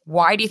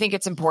 Why do you think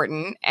it's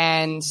important?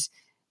 And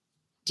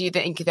do you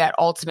think that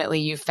ultimately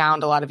you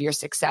found a lot of your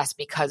success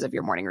because of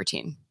your morning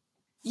routine?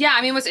 Yeah,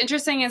 I mean, what's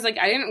interesting is like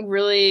I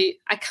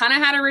kind of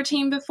had a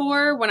routine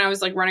before when I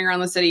was like running around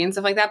the city and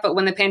stuff like that. But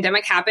when the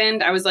pandemic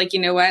happened, I was like, you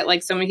know what?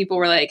 Like so many people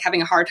were like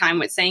having a hard time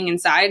with staying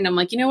inside. And I'm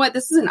like, you know what?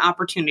 This is an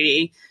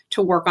opportunity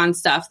to work on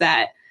stuff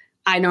that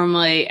I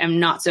normally am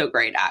not so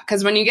great at.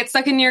 Because when you get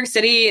stuck in New York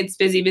City, it's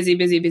busy, busy,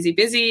 busy, busy,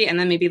 busy. And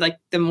then maybe like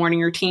the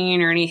morning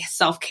routine or any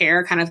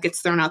self-care kind of gets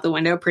thrown out the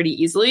window pretty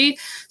easily.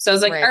 So I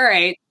was like, all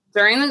right,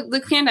 during the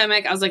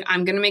pandemic, I was like,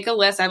 I'm going to make a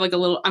list. I have like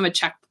I'm a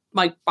check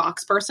like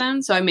box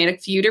person. So I made a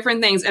few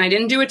different things and I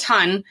didn't do a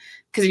ton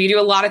because if you do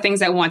a lot of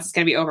things at once, it's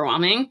going to be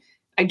overwhelming.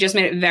 I just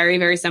made it very,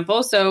 very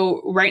simple.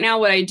 So right now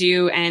what I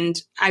do,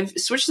 and I've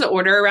switched the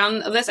order around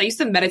this. I used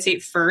to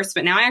meditate first,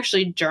 but now I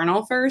actually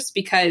journal first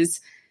because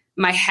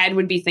my head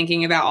would be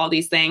thinking about all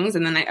these things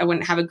and then I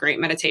wouldn't have a great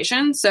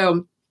meditation.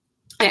 So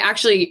I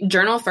actually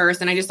journal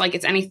first and I just like,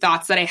 it's any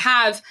thoughts that I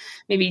have,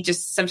 maybe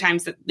just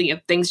sometimes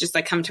things just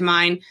like come to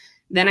mind.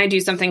 Then I do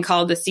something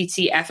called the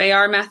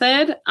CTFAR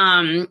method.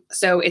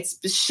 So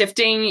it's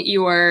shifting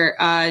your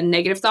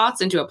negative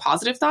thoughts into a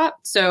positive thought.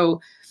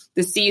 So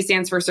the C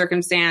stands for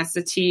circumstance.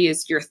 The T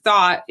is your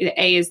thought. The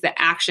A is the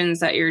actions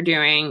that you're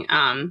doing. What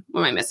am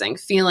I missing?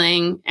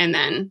 Feeling. And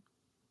then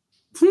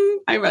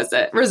I messed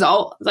it.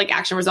 Result, like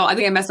action result. I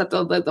think I messed up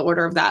the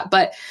order of that.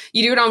 But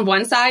you do it on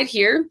one side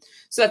here.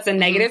 So that's the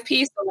negative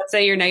piece. So let's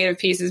say your negative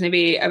piece is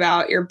maybe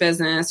about your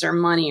business or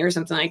money or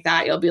something like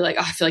that. You'll be like,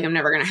 oh, I feel like I'm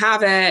never going to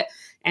have it.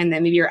 And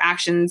then maybe your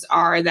actions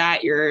are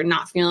that you're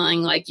not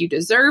feeling like you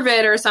deserve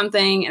it or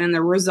something. And then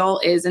the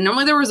result is, and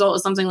normally the result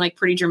is something like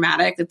pretty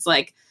dramatic. It's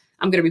like,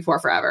 I'm going to be poor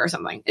forever or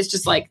something. It's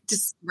just like,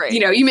 right.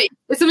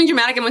 It's something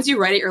dramatic. And once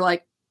you write it, you're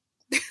like,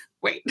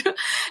 wait.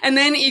 And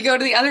then you go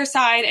to the other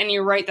side and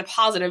you write the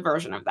positive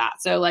version of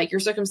that. So like your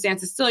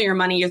circumstance is still your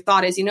money. Your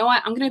thought is, you know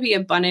what? I'm going to be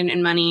abundant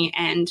in money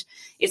and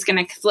it's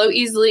going to flow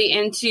easily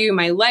into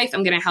my life.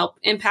 I'm going to help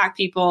impact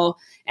people.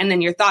 And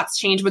then your thoughts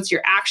change. What's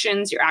your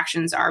actions? Your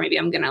actions are maybe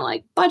I'm going to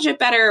like budget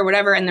better or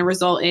whatever. And the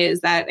result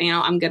is that,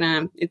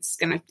 it's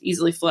going to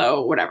easily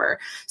flow, whatever.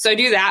 So I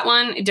do that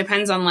one. It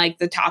depends on like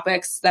the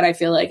topics that I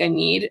feel like I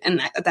need and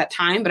at that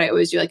time, but I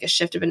always do like a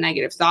shift of a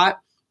negative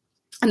thought.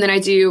 And then I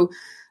do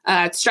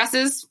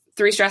stresses,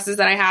 3 stresses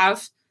that I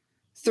have,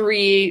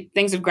 3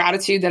 things of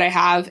gratitude that I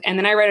have. And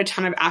then I write a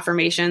ton of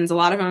affirmations. A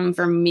lot of them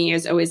for me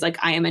is always like,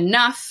 I am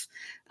enough.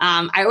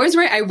 I always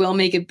write, I will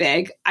make it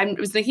big. I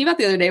was thinking about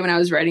the other day when I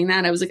was writing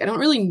that, I was like, I don't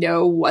really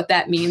know what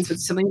that means, but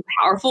something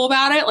powerful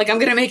about it. Like, I'm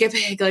going to make it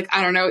big. Like,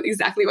 I don't know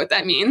exactly what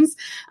that means.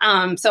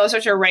 So I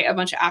start to write a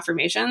bunch of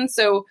affirmations.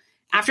 So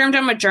after I'm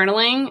done with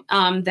journaling,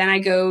 then I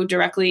go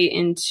directly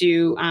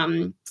into,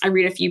 I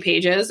read a few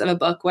pages of a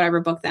book,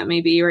 whatever book that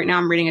may be. Right now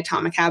I'm reading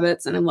Atomic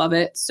Habits and I love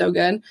it. So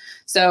good.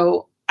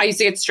 So I used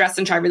to get stressed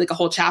and try to read like a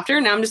whole chapter.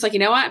 Now I'm just like, you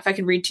know what? If I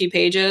could read 2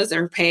 pages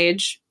or a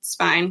page, it's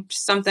fine.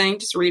 Just something,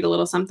 just read a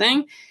little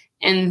something.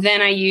 And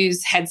then I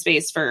use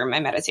Headspace for my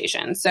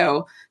meditation.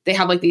 So they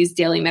have like these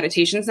daily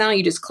meditations now.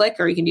 You just click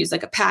or you can use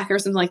like a pack or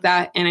something like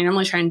that. And I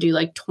normally try and do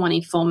like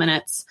 20 full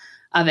minutes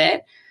of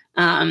it.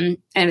 And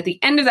at the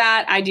end of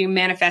that, I do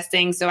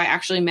manifesting. So I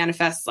actually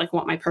manifest like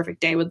what my perfect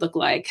day would look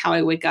like, how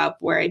I wake up,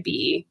 where I'd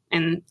be.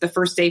 And the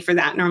first day for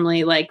that,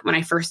 normally, like when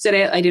I first did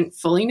it, I didn't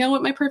fully know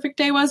what my perfect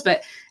day was.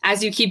 But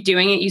as you keep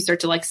doing it, you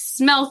start to like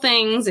smell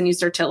things and you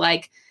start to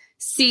like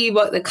see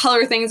what the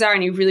color things are.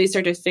 And you really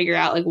start to figure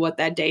out like what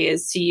that day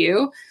is to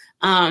you.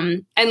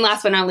 And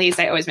last but not least,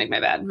 I always make my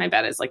bed. My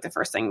bed is like the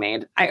first thing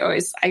made.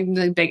 I'm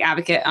a big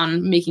advocate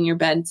on making your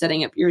bed,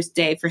 setting up your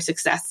day for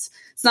success.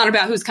 It's not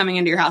about who's coming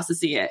into your house to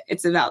see it.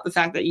 It's about the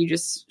fact that you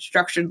just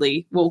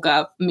structuredly woke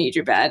up, made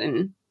your bed.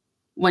 And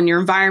when your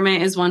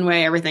environment is one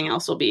way, everything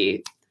else will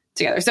be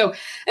together. So,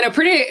 and a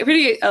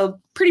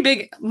pretty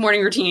big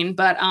morning routine,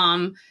 but,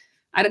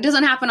 it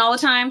doesn't happen all the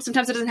time.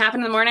 Sometimes it doesn't happen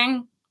in the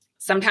morning.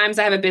 Sometimes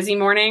I have a busy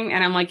morning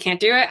and I'm like, can't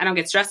do it. I don't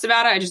get stressed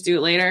about it. I just do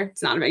it later.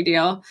 It's not a big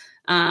deal.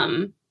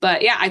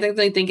 But yeah, I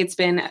think it's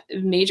been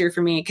major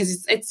for me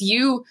because it's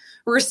you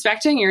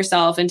respecting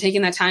yourself and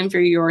taking that time for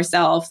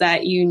yourself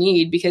that you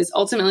need, because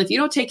ultimately if you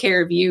don't take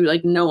care of you,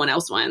 like no one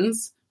else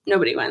wins,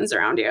 nobody wins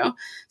around you.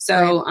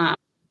 So,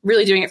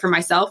 really doing it for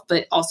myself,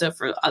 but also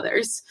for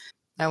others.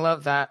 I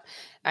love that.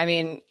 I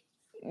mean,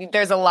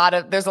 there's a lot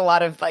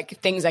of like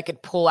things I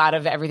could pull out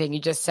of everything you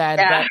just said.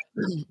 Yeah.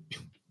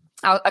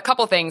 But a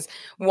couple things.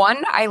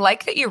 One, I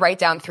like that you write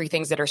down 3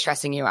 things that are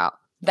stressing you out.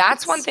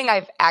 That's one thing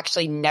I've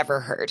actually never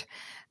heard.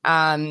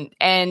 And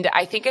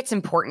I think it's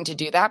important to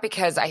do that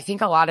because I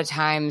think a lot of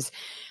times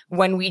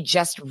when we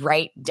just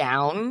write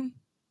down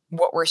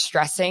what we're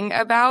stressing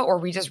about, or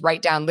we just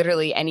write down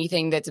literally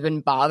anything that's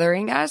been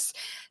bothering us,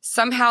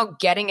 somehow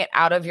getting it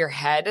out of your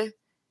head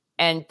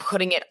and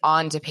putting it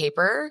onto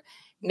paper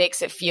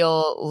makes it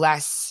feel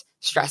less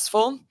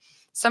stressful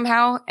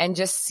somehow. And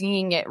just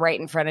seeing it right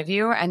in front of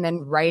you and then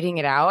writing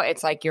it out,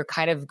 it's like you're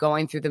kind of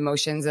going through the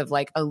motions of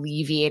like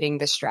alleviating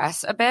the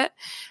stress a bit.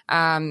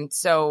 And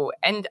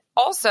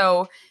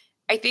also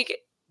I think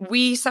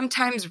we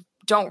sometimes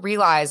don't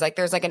realize like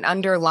there's like an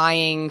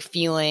underlying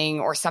feeling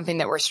or something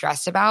that we're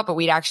stressed about, but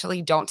we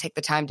actually don't take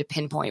the time to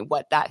pinpoint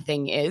what that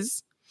thing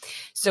is.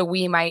 So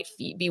we might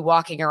be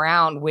walking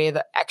around with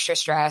extra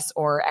stress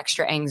or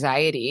extra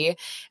anxiety,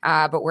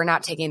 but we're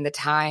not taking the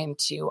time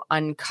to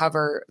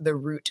uncover the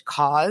root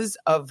cause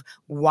of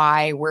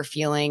why we're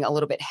feeling a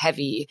little bit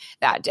heavy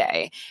that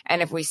day.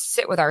 And if we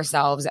sit with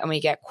ourselves and we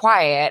get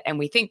quiet and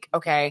we think,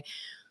 okay,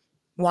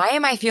 why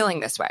am I feeling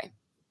this way?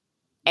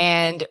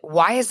 And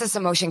why is this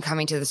emotion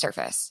coming to the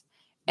surface?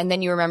 And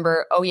then you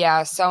remember, oh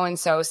yeah,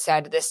 so-and-so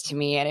said this to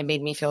me and it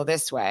made me feel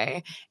this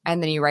way.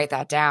 And then you write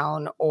that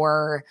down.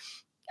 Or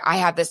I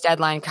have this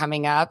deadline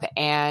coming up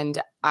and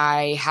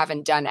I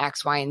haven't done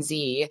X, Y, and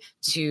Z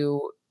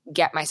to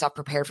get myself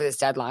prepared for this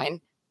deadline.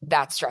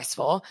 That's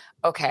stressful.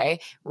 Okay.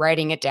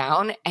 Writing it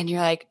down. And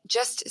you're like,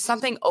 just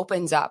something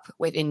opens up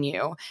within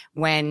you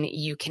when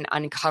you can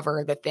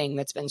uncover the thing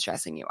that's been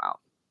stressing you out,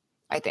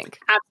 I think.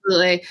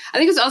 Absolutely. I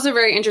think it's also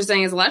very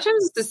interesting is a lot of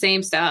times it's the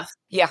same stuff.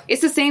 Yeah.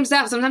 It's the same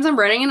stuff. Sometimes I'm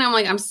writing and I'm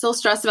like, I'm still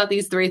stressed about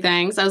these 3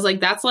 things. I was like,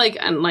 that's like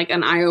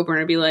an eye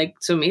opener to be like,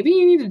 so maybe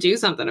you need to do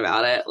something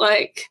about it.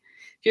 Like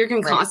if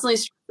you're constantly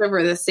stressed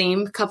over the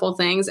same couple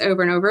things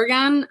over and over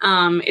again,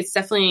 it's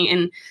definitely,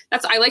 and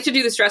I like to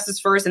do the stresses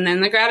first and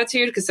then the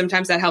gratitude, because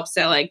sometimes that helps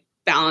to like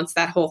balance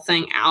that whole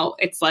thing out.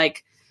 It's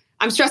like,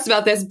 I'm stressed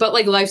about this, but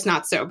like life's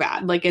not so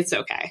bad. Like it's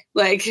okay.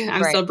 Like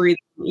I'm still breathing,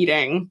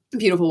 eating,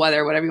 beautiful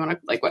weather, whatever you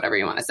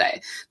want to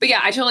say. But yeah,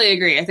 I totally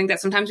agree. I think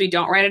that sometimes we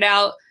don't write it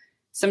out.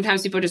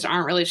 Sometimes people just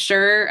aren't really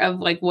sure of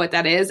like what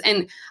that is.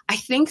 And I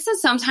think that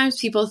sometimes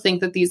people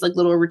think that these like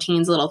little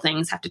routines, little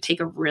things have to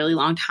take a really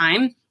long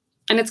time.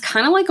 And it's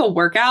kind of like a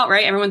workout,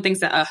 right? Everyone thinks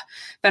that if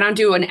I don't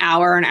do an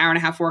hour and a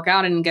half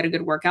workout and get a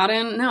good workout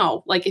in,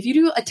 no. Like if you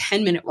do a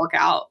 10-minute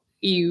workout,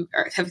 you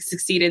have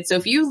succeeded. So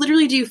if you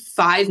literally do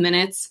 5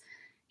 minutes,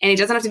 and it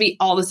doesn't have to be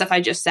all the stuff I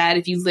just said,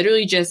 if you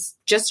literally just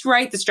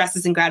write the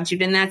stresses and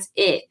gratitude and that's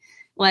it,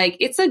 like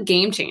it's a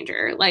game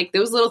changer. Like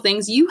those little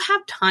things, you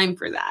have time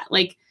for that.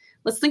 Like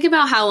let's think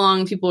about how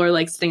long people are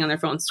like sitting on their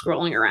phones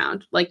scrolling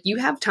around. Like you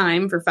have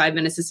time for 5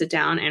 minutes to sit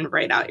down and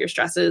write out your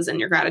stresses and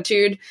your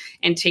gratitude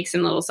and take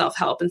some little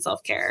self-help and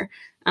self-care.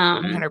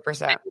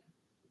 100%.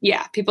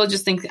 Yeah. People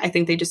just think, I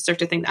think they just start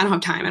to think, I don't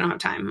have time.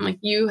 I'm like,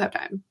 you have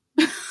time.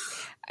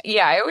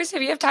 Yeah. I always say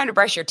if you have time to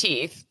brush your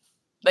teeth,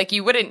 like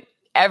you wouldn't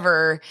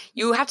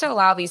you have to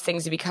allow these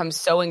things to become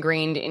so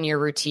ingrained in your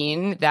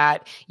routine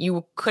that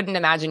you couldn't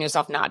imagine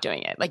yourself not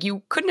doing it. Like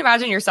you couldn't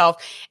imagine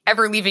yourself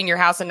ever leaving your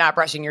house and not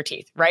brushing your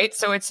teeth, right?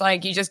 So it's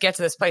like you just get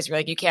to this place where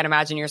like you can't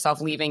imagine yourself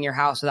leaving your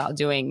house without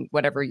doing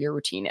whatever your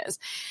routine is.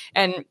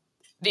 And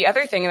the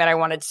other thing that I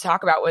wanted to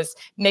talk about was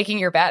making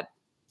your bed.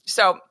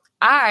 So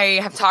I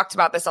have talked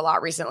about this a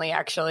lot recently,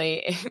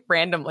 actually,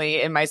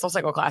 randomly in my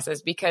SoulCycle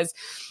classes, because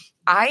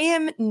I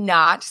am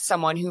not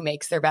someone who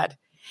makes their bed.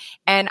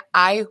 And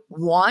I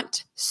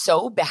want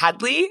so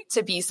badly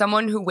to be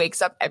someone who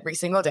wakes up every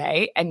single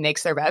day and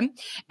makes their bed.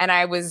 And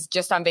I was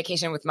just on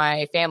vacation with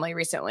my family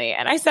recently.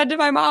 And I said to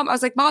my mom, I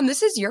was like, Mom,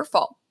 this is your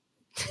fault.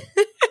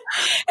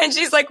 And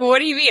she's like, what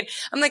do you mean?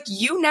 I'm like,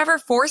 you never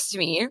forced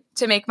me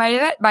to make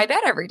my bed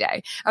every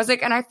day. I was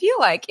like, and I feel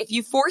like if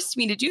you forced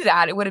me to do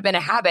that, it would have been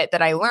a habit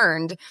that I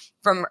learned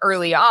from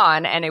early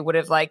on. And it would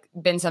have like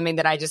been something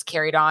that I just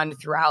carried on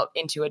throughout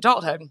into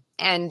adulthood.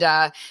 And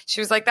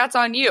she was like, that's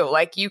on you.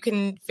 Like you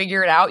can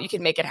figure it out. You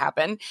can make it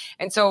happen.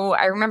 And so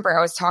I remember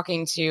I was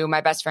talking to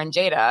my best friend,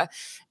 Jada,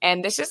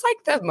 and this is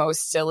like the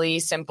most silly,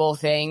 simple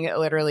thing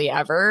literally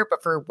ever.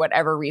 But for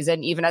whatever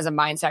reason, even as a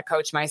mindset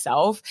coach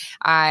myself,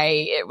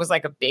 it was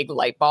like a big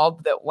light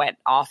bulb that went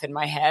off in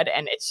my head.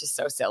 And it's just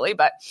so silly.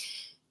 But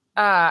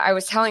I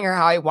was telling her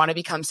how I want to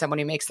become someone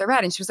who makes their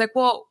bed. And she was like,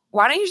 well,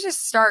 why don't you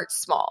just start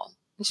small?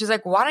 And she's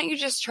like, why don't you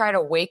just try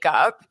to wake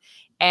up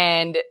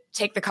and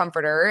take the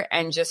comforter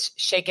and just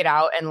shake it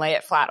out and lay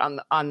it flat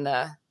on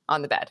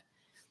the bed.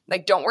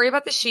 Like, don't worry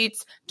about the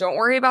sheets. Don't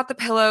worry about the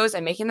pillows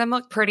and making them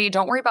look pretty.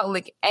 Don't worry about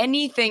like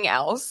anything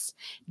else.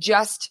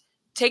 Just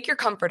take your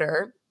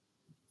comforter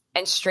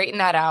and straighten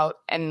that out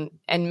and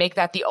make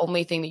that the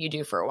only thing that you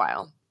do for a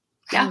while.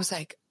 Yeah. And I was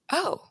like,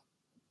 oh.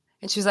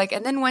 And she was like,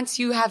 and then once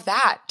you have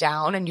that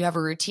down and you have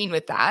a routine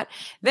with that,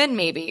 then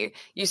maybe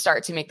you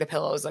start to make the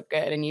pillows look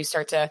good and you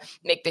start to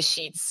make the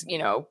sheets,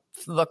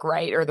 look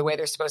right or the way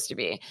they're supposed to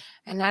be.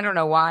 And I don't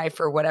know why,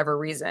 for whatever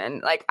reason,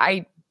 like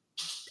I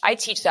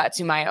teach that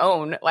to my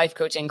own life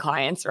coaching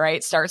clients,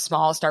 right? Start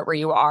small, start where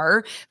you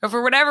are. But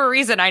for whatever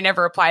reason, I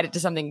never applied it to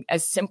something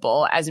as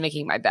simple as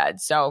making my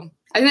bed. So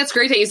I think that's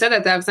great that you said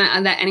that,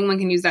 that anyone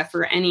can use that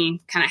for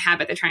any kind of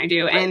habit they're trying to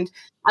do. Right. And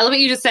I love what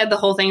you just said, the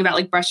whole thing about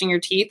like brushing your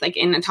teeth. Like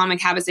in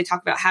Atomic Habits, they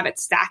talk about habit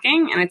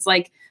stacking, and it's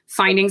like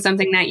finding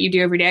something that you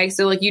do every day.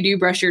 So like you do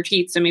brush your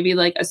teeth. So maybe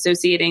like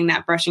associating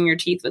that brushing your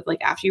teeth with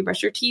like after you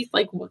brush your teeth,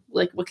 like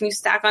what can you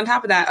stack on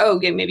top of that? Oh,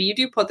 yeah, maybe you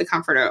do put the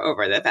comforter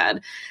over the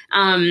bed.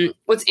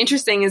 What's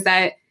interesting is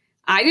that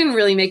I didn't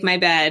really make my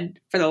bed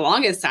for the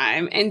longest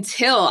time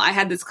until I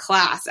had this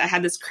class. I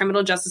had this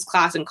criminal justice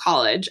class in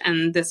college,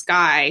 and this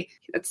guy,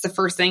 that's the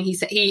first thing he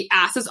said. He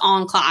asked us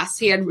all in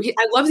class. I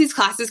love these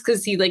classes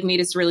because he like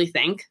made us really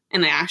think.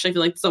 And I actually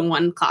feel like it's the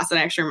one class that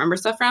I actually remember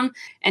stuff from.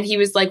 And he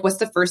was like, what's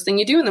the first thing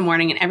you do in the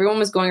morning? And everyone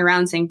was going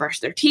around saying, brush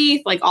their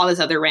teeth, like all this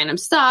other random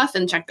stuff,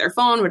 and check their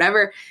phone,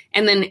 whatever.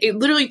 And then it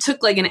literally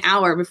took like an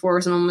hour before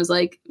someone was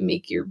like,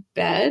 make your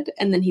bed.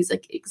 And then he's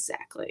like,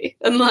 exactly.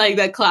 And like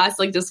that class,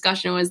 like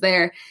discussion was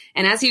there.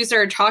 And as he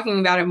started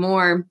talking about it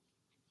more,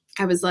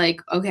 I was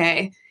like,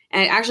 okay.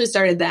 And it actually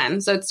started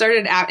then. So it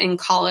started out in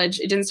college.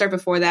 It didn't start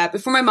before that.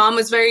 Before, my mom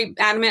was very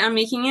adamant on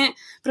making it.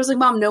 But I was like,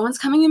 Mom, no one's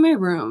coming in my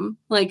room.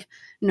 Like,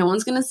 no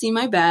one's going to see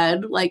my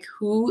bed. Like,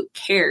 who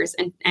cares?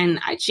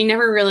 She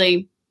never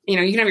really, you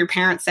can have your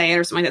parents say it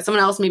or something like that.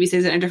 Someone else maybe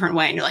says it in a different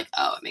way. And you're like,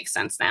 oh, it makes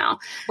sense now.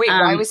 Wait,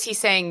 why was he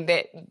saying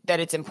that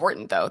it's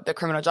important, though, the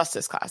criminal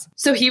justice class?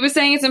 So he was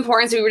saying it's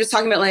important. So we were just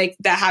talking about like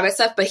that habit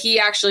stuff. But he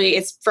actually,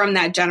 it's from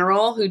that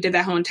general who did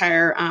that whole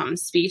entire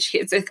speech.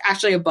 It's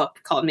actually a book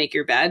called Make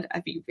Your Bed.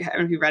 If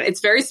you read it,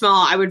 it's very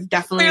small. I would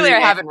definitely Clearly, I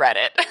haven't read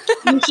it.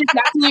 You should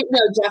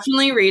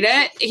definitely read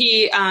it.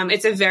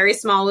 It's a very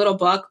small little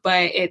book,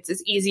 but it's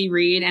this easy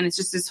read. And it's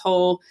just this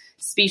whole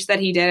speech that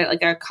he did at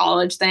like a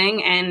college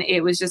thing, and it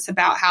was just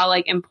about how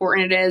like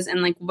important it is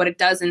and like what it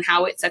does and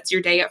how it sets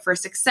your day up for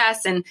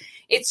success. And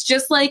it's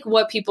just like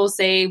what people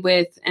say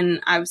with,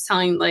 and I was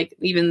telling like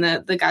even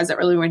the guys that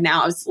really went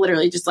now, I was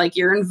literally just like,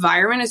 your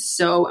environment is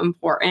so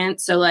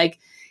important. So like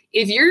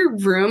if your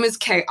room is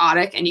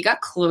chaotic and you got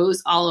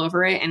clothes all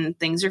over it and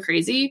things are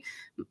crazy,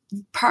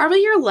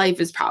 probably your life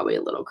is probably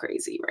a little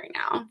crazy right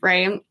now,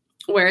 right?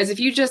 Whereas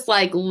if you just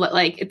like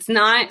it's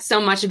not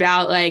so much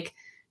about like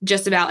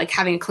just about like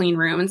having a clean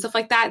room and stuff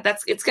like that,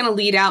 it's going to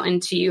lead out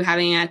into you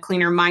having a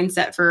cleaner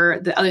mindset for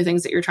the other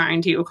things that you're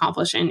trying to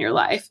accomplish in your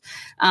life.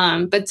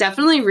 But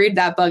definitely read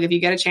that book if you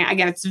get a chance.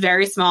 Again, it's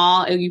very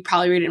small. You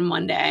probably read it in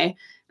one day.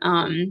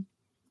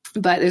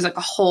 But there's like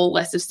a whole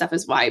list of stuff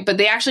as why. But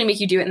they actually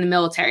make you do it in the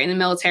military. In the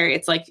military,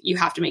 it's like you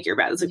have to make your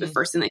bed. It's like the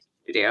first thing they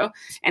do,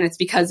 and it's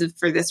because of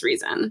for this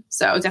reason.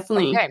 So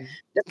definitely, I'm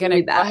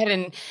gonna go ahead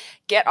and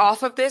get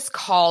off of this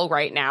call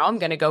right now. I'm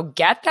gonna go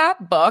get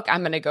that book.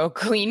 I'm gonna go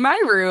clean my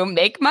room,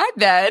 make my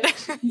bed.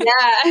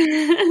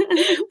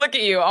 Yeah. Look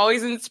at you,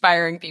 always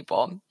inspiring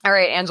people. All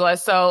right, Angela.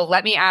 So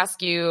let me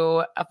ask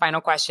you a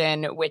final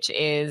question, which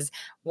is,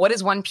 what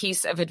is one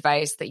piece of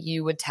advice that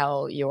you would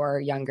tell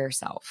your younger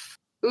self?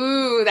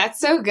 Ooh, that's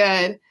so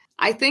good.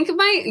 I think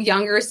my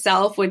younger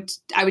self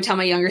I would tell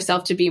my younger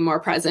self to be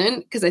more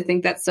present, because I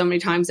think that so many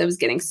times I was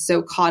getting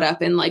so caught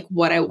up in like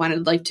what I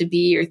wanted like to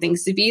be or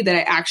things to be that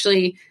I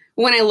actually,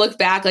 when I look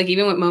back, like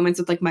even with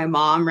moments with like my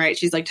mom, right?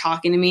 She's like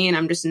talking to me and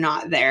I'm just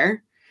not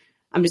there.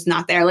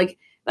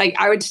 Like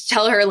I would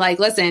tell her like,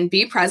 listen,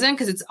 be present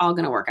because it's all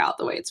going to work out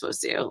the way it's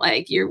supposed to.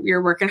 Like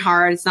you're working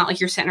hard. It's not like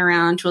you're sitting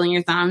around twiddling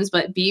your thumbs,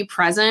 but be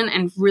present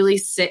and really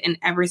sit in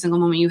every single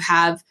moment you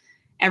have.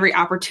 Every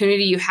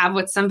opportunity you have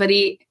with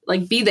somebody,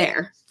 like be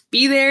there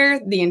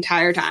the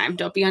entire time.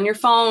 Don't be on your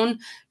phone.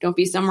 Don't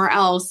be somewhere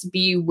else.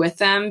 Be with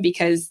them,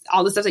 because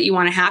all the stuff that you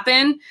want to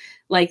happen,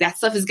 like that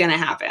stuff is going to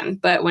happen.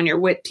 But when you're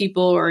with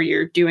people or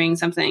you're doing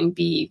something,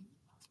 be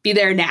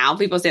there now.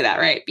 People say that,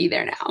 right? Be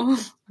there now.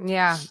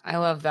 Yeah, I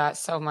love that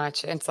so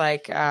much. It's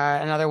like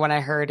another one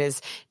I heard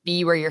is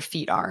be where your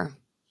feet are.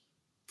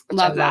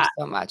 Love that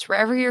so much.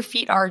 Wherever your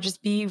feet are,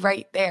 just be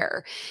right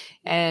there.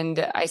 And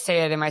I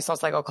say it in my soul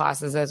cycle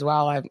classes as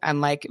well. I'm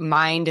like,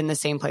 mind in the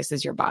same place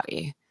as your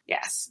body.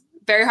 Yes.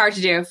 Very hard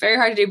to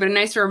do, but a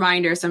nice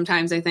reminder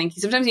sometimes, I think.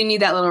 Sometimes you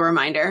need that little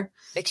reminder.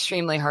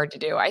 Extremely hard to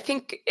do. I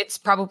think it's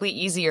probably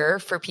easier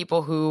for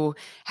people who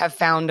have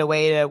found a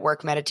way to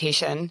work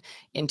meditation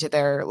into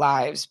their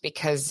lives,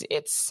 because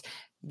it's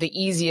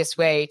the easiest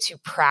way to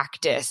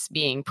practice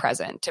being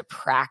present, to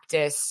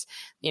practice,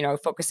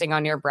 focusing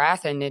on your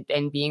breath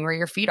and being where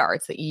your feet are.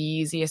 It's the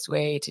easiest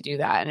way to do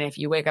that. And if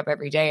you wake up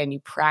every day and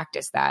you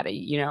practice that,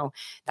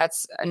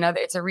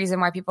 it's a reason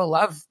why people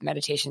love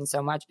meditation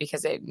so much,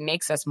 because it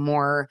makes us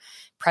more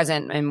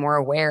present and more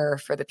aware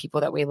for the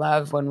people that we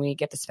love when we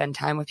get to spend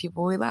time with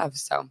people we love.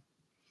 So.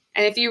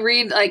 And if you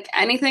read like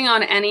anything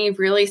on any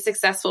really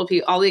successful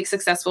people, all the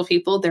successful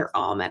people, they're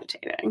all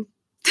meditating.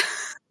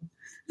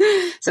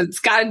 So it's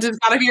got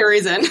to be a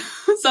reason.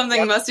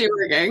 Something must be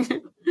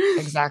working.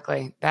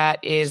 Exactly.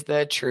 That is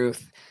the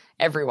truth.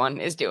 Everyone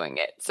is doing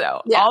it.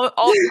 So Yeah. all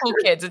the cool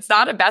kids, it's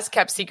not a best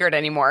kept secret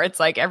anymore. It's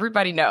like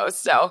everybody knows.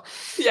 So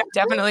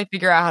definitely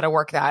figure out how to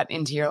work that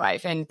into your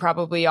life. And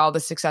probably all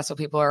the successful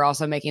people are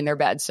also making their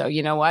beds. So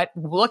you know what?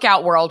 Look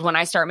out, world, when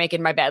I start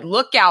making my bed.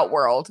 Look out,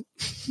 world.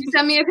 You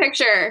send me a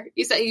picture.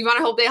 You said you want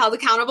to hold they held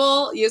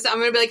accountable. I'm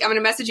going to be like, I'm going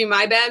to message you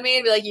my bed mate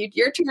and be like,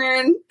 your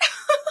turn.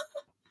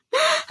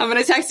 I'm going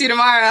to text you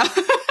tomorrow.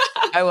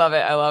 I love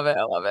it. I love it.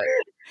 I love it.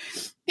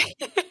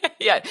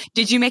 Yeah.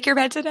 Did you make your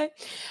bed today?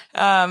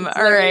 All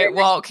right.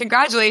 Well,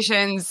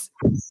 congratulations.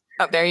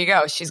 Oh, there you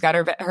go. She's got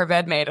her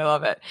bed made. I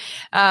love it.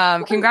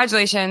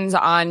 Congratulations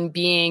on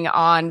being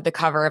on the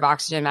cover of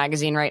Oxygen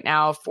magazine right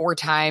now,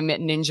 4-time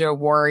Ninja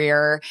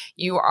Warrior.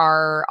 You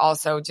are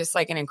also just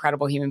like an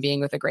incredible human being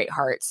with a great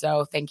heart.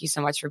 So thank you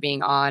so much for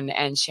being on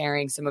and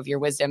sharing some of your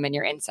wisdom and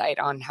your insight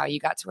on how you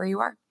got to where you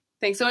are.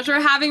 Thanks so much for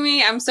having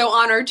me. I'm so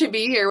honored to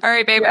be here. All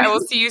right, babe. I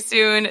will see you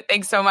soon.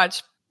 Thanks so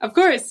much. Of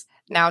course.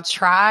 Now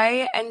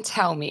try and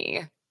tell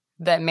me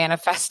that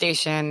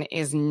manifestation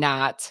is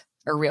not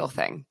a real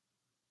thing,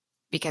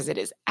 because it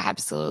is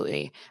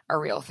absolutely a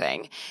real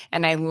thing.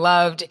 And I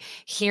loved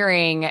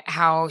hearing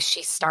how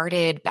she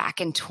started back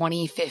in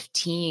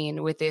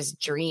 2015 with this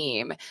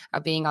dream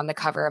of being on the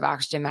cover of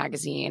Oxygen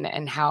magazine,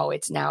 and how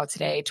it's now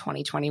today,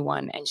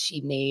 2021, and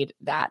she made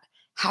that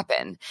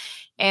happen.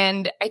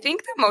 And I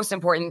think the most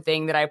important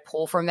thing that I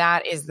pull from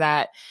that is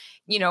that,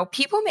 you know,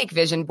 people make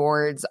vision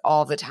boards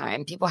all the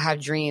time. People have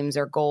dreams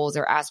or goals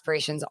or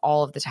aspirations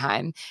all of the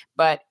time,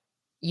 but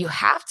you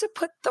have to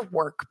put the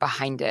work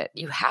behind it.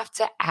 You have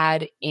to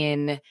add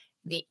in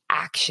the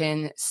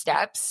action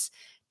steps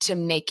to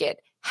make it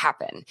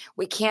happen.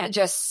 We can't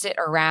just sit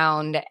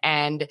around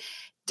and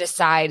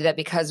decide that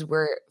because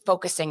we're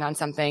focusing on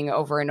something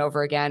over and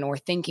over again, or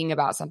thinking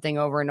about something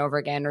over and over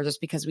again, or just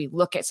because we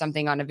look at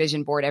something on a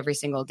vision board every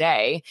single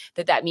day,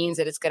 that means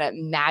that it's going to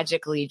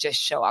magically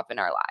just show up in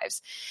our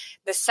lives.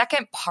 The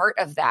second part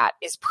of that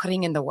is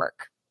putting in the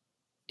work,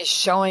 is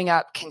showing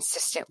up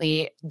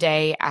consistently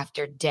day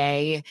after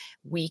day,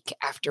 week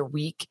after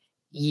week,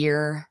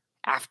 year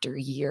after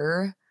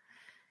year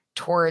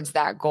towards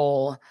that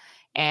goal,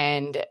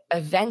 and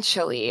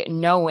eventually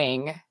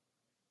knowing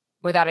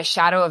without a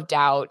shadow of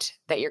doubt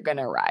that you're going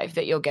to arrive,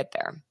 that you'll get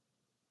there.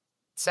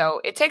 So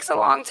it takes a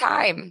long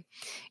time.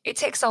 It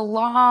takes a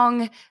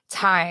long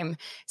time.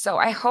 So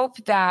I hope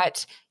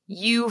that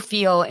you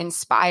feel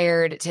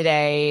inspired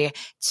today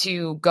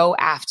to go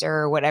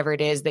after whatever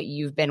it is that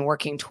you've been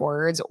working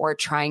towards or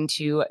trying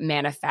to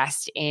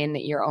manifest in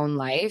your own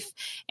life,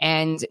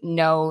 and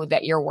know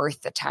that you're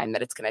worth the time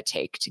that it's going to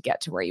take to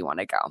get to where you want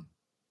to go.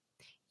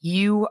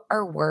 You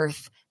are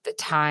worth the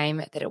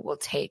time that it will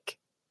take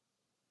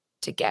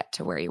to get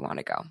to where you want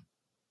to go.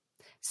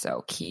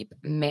 So keep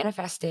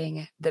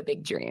manifesting the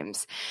big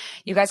dreams.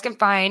 You guys can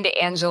find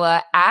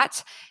Angela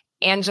at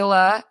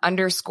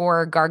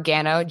Angela_Gargano,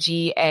 Gargano,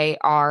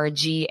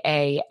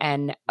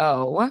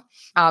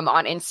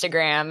 on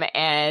Instagram.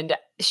 And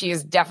she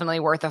is definitely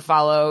worth a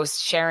follow,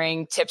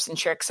 sharing tips and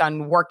tricks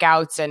on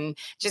workouts and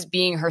just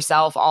being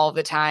herself all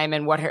the time,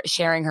 and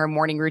sharing her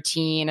morning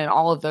routine and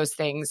all of those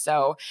things.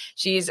 So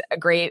she's a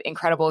great,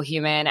 incredible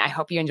human. I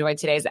hope you enjoyed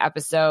today's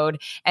episode.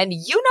 And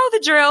you know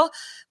the drill.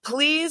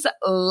 Please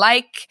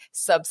like,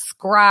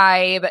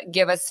 subscribe,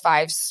 give us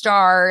 5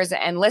 stars.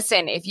 And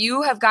listen, if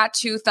you have got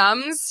 2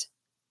 thumbs,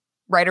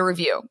 write a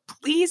review,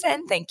 please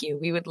and thank you.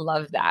 We would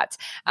love that.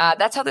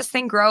 That's how this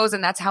thing grows,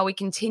 and that's how we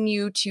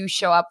continue to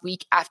show up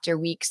week after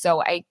week. So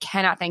I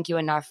cannot thank you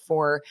enough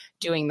for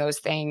doing those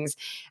things,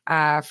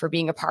 for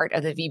being a part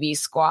of the VB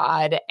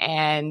squad,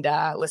 and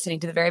listening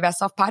to the Very Best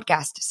Self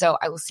podcast. So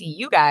I will see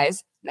you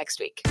guys next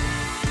week.